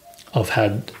 I've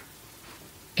had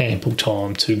ample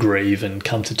time to grieve and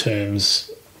come to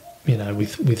terms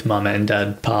with mum and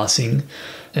dad passing,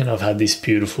 and I've had this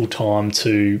beautiful time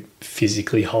to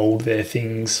physically hold their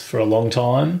things for a long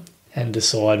time and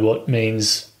decide what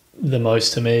means the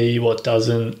most to me, what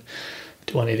doesn't.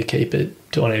 Do I need to keep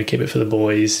it? Do I need to keep it for the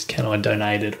boys? Can I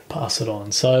donate it, pass it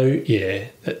on? So yeah,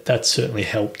 that certainly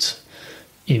helped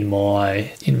in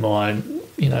my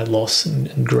loss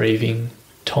and grieving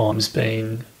times,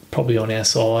 being probably on our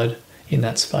side in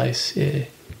that space. Yeah.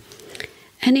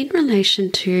 And in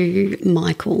relation to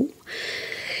Michael,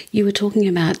 you were talking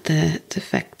about the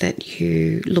fact that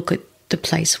you look at the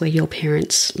place where your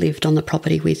parents lived on the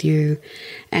property with you,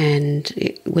 and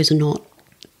it was not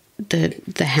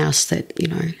the house that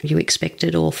you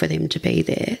expected or for them to be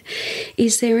there.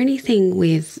 Is there anything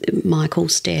with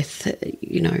Michael's death?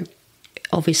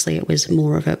 Obviously it was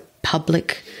more of a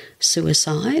public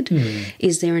suicide.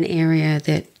 Is there an area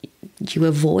that you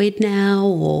avoid now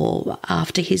or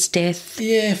after his death?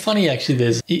 Yeah, funny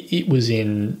actually. It was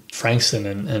in Frankston,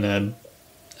 and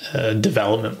a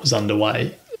development was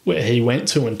underway where he went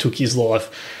to and took his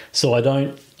life. So I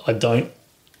don't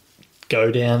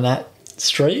go down that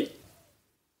street.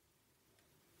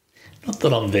 Not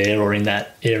that I'm there or in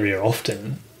that area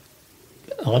often.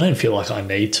 I don't feel like I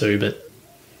need to, but at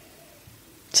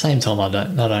the same time I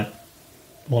don't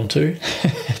want to.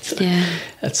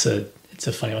 It's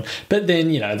a funny one. But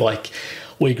then,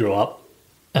 we grew up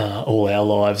all our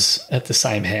lives at the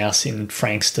same house in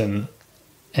Frankston,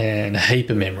 and a heap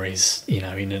of memories,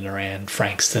 in and around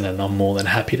Frankston, and I'm more than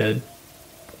happy to,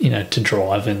 to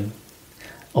drive, and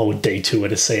I would detour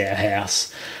to see our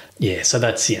house. Yeah, so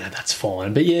that's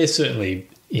fine. But yeah, certainly,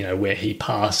 where he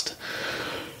passed,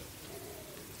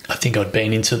 I think I'd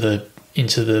been into the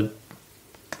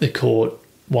court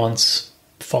once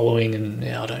following, and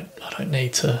I don't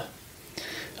need to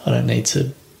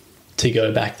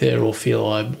go back there or feel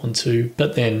I want to.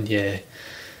 But then, yeah,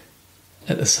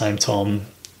 at the same time,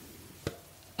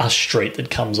 a street that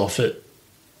comes off it,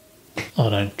 I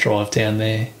don't drive down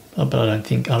there, but I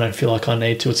don't feel like I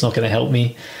need to. It's not going to help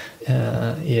me.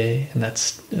 And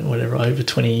that's over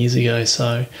 20 years ago.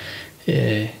 So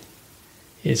yeah,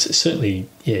 it's certainly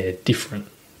different.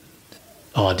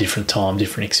 Different time,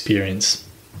 different experience.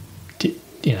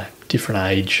 Different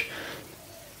age,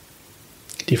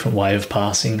 different way of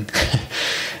passing.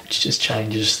 It just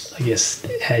changes, I guess,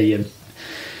 how you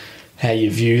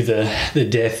view the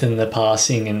death and the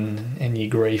passing and your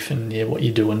grief, and what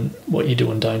you do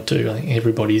and don't do. I think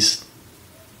everybody's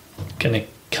going to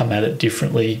come at it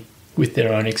differently with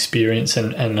their own experience,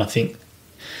 and I think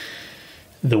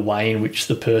the way in which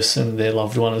their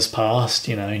loved one has passed,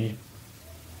 you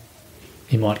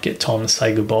might get time to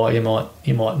say goodbye, you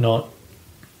might not,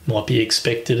 might be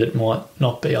expected, it might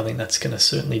not be. I think that's going to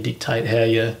certainly dictate how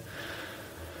you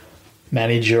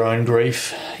manage your own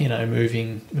grief,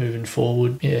 moving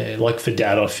forward. Yeah, like for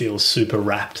Dad, I feel super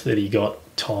rapt that he got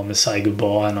time to say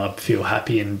goodbye, and I feel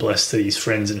happy and blessed that his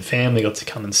friends and family got to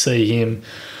come and see him,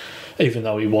 even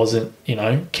though he wasn't,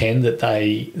 Ken, that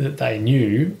they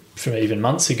knew from even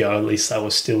months ago. At least they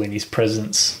were still in his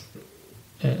presence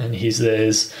and he's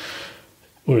theirs.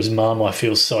 Whereas Mum, I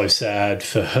feel so sad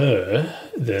for her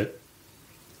that,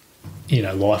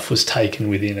 life was taken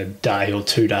within a day or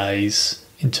 2 days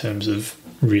in terms of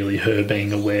really her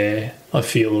being aware, I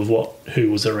feel, of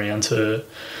who was around her,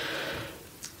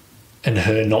 and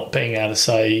her not being able to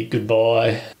say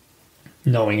goodbye,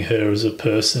 knowing her as a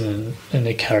person and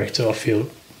a character. I feel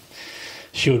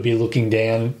she would be looking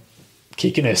down,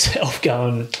 kicking herself,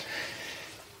 going,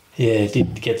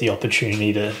 did get the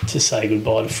opportunity to say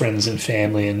goodbye to friends and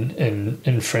family,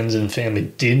 and friends and family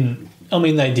didn't. I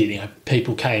mean, they did.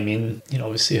 People came in.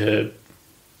 Obviously her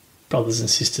brothers and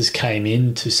sisters came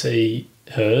in to see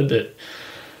her, but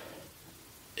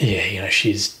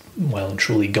she's well and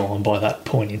truly gone by that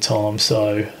point in time.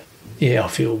 So I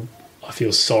feel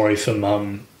sorry for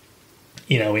Mum,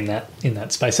 in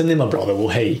that space. And then my brother,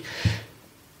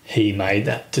 he made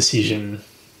that decision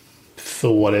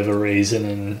for whatever reason,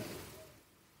 and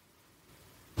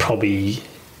probably,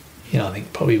 I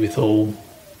think probably with a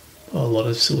lot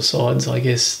of suicides, I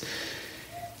guess,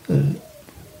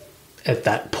 at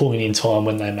that point in time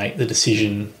when they make the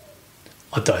decision,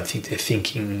 I don't think they're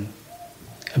thinking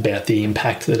about the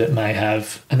impact that it may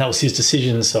have. And that was his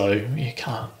decision, so you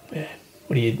can't,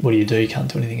 what do you do? You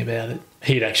can't do anything about it.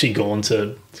 He'd actually gone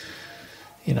to,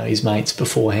 his mates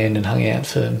beforehand and hung out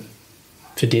for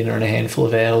dinner and a handful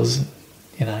of hours,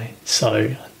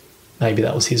 so maybe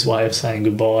that was his way of saying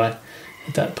goodbye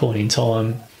at that point in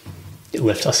time. It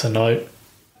left us a note,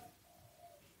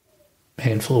 a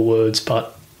handful of words,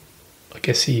 but I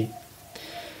guess he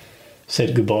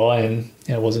said goodbye, and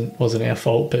it wasn't our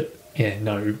fault. But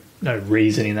no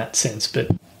reason in that sense, but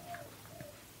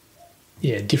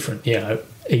different.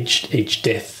 Each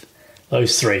death,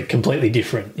 those three completely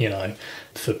different.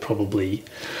 For probably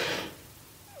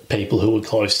people who were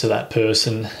close to that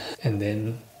person, and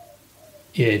then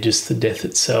just the death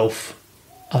itself,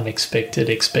 unexpected,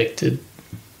 expected.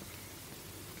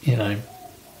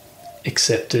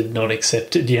 Accepted, not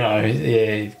accepted,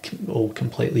 all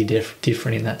completely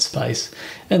different in that space.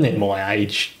 And then my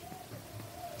age,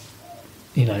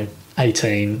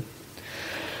 18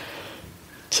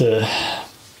 to,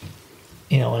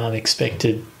 an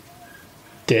unexpected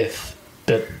death,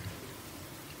 but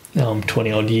I'm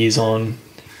 20 odd years on,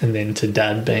 and then to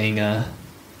Dad being a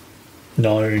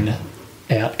known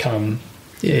outcome,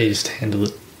 you just handle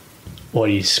it,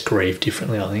 you just grieve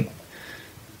differently, I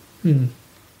think.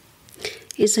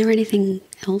 Is there anything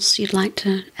else you'd like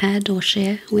to add or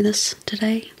share with us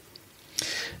today?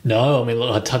 No, I mean,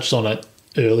 look, I touched on it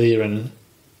earlier, and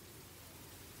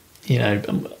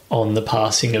on the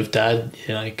passing of Dad,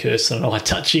 Kirsten and I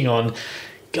touching on,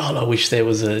 God, I wish there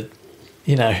was a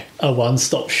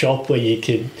one-stop shop where you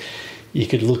could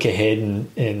look ahead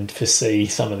and foresee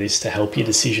some of this to help your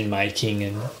decision making,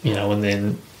 and and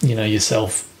then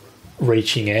yourself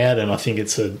reaching out. And I think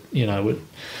it's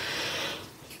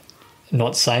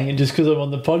not saying it just because I'm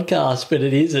on the podcast, but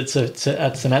it is. It's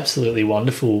an absolutely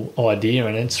wonderful idea,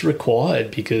 and it's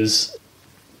required because,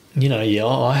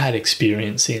 I had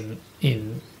experience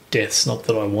in deaths, not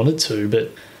that I wanted to, but,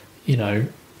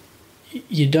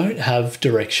 you don't have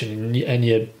direction, and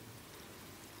you're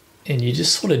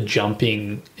just sort of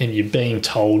jumping, and you're being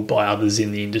told by others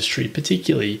in the industry,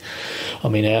 particularly. I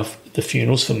mean, the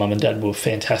funerals for Mum and Dad were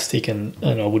fantastic, and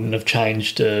I wouldn't have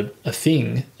changed a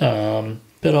thing.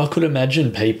 But I could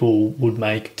imagine people would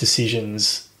make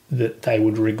decisions that they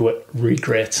would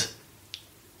regret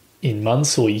in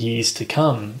months or years to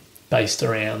come based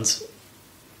around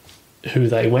who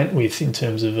they went with in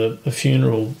terms of a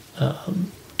funeral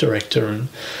director, and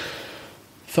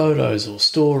photos or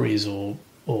stories or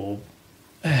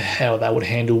how they would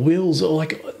handle wills. Or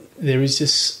there is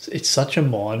just, it's such a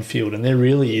minefield, and there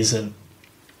really isn't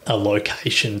a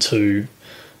location to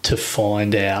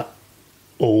find out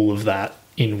all of that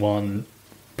in one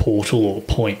portal or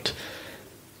point.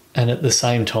 And at the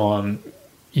same time,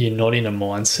 you're not in a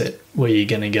mindset where you're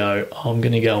going to go, I'm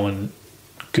going to go and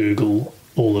Google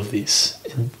all of this.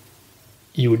 And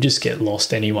you would just get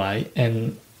lost anyway.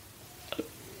 And,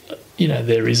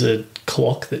 there is a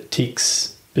clock that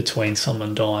ticks between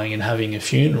someone dying and having a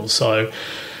funeral. So,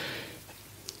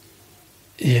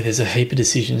 there's a heap of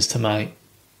decisions to make.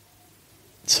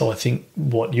 So I think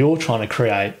what you're trying to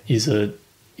create is a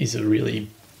really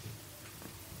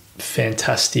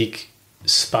fantastic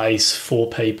space for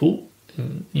people,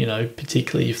 and,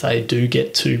 particularly if they do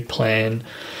get to plan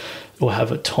or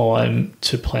have a time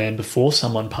to plan before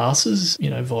someone passes,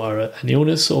 via an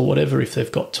illness or whatever. If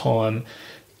they've got time,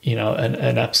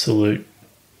 an absolute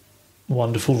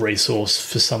wonderful resource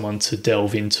for someone to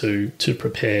delve into, to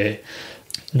prepare.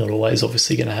 Not always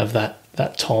obviously going to have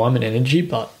that time and energy,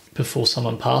 but before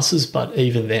someone passes. But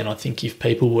even then, I think if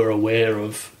people were aware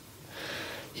of,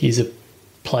 here's a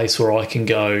place where I can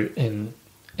go and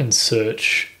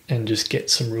search and just get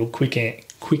some real quick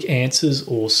answers,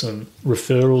 or some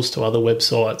referrals to other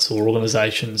websites or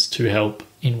organisations to help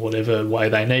in whatever way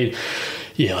they need.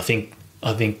 I think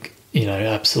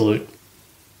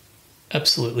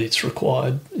absolutely it's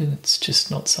required, and it's just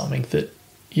not something that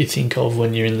you think of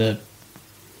when you're in the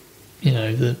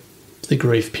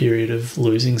grief period of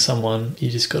losing someone. You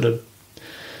just got to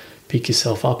pick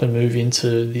yourself up and move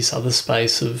into this other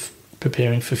space of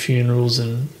preparing for funerals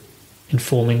and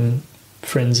informing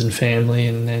friends and family,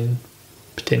 and then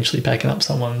potentially packing up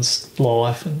someone's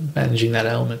life and managing that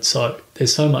element. So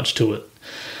there's so much to it.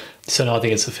 So no, I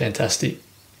think it's a fantastic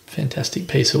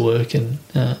piece of work, and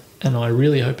I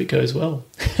really hope it goes well.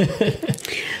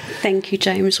 Thank you,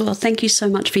 James. Well, thank you so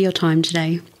much for your time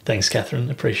today. Thanks, Catherine.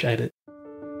 Appreciate it.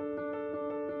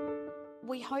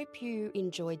 We hope you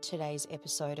enjoyed today's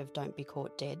episode of Don't Be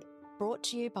Caught Dead, brought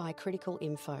to you by Critical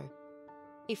Info.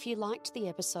 If you liked the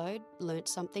episode, learnt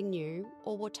something new,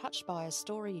 or were touched by a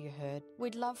story you heard,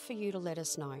 we'd love for you to let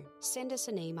us know. Send us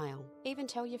an email, even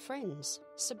tell your friends.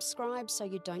 Subscribe so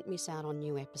you don't miss out on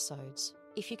new episodes.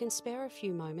 If you can spare a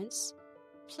few moments,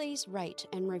 please rate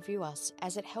and review us,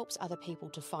 as it helps other people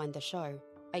to find the show.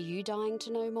 Are you dying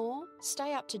to know more?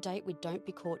 Stay up to date with Don't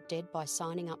Be Caught Dead by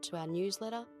signing up to our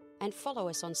newsletter, and follow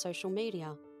us on social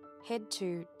media. Head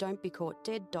to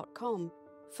don'tbecaught.dead.com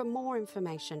for more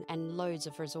information and loads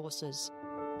of resources.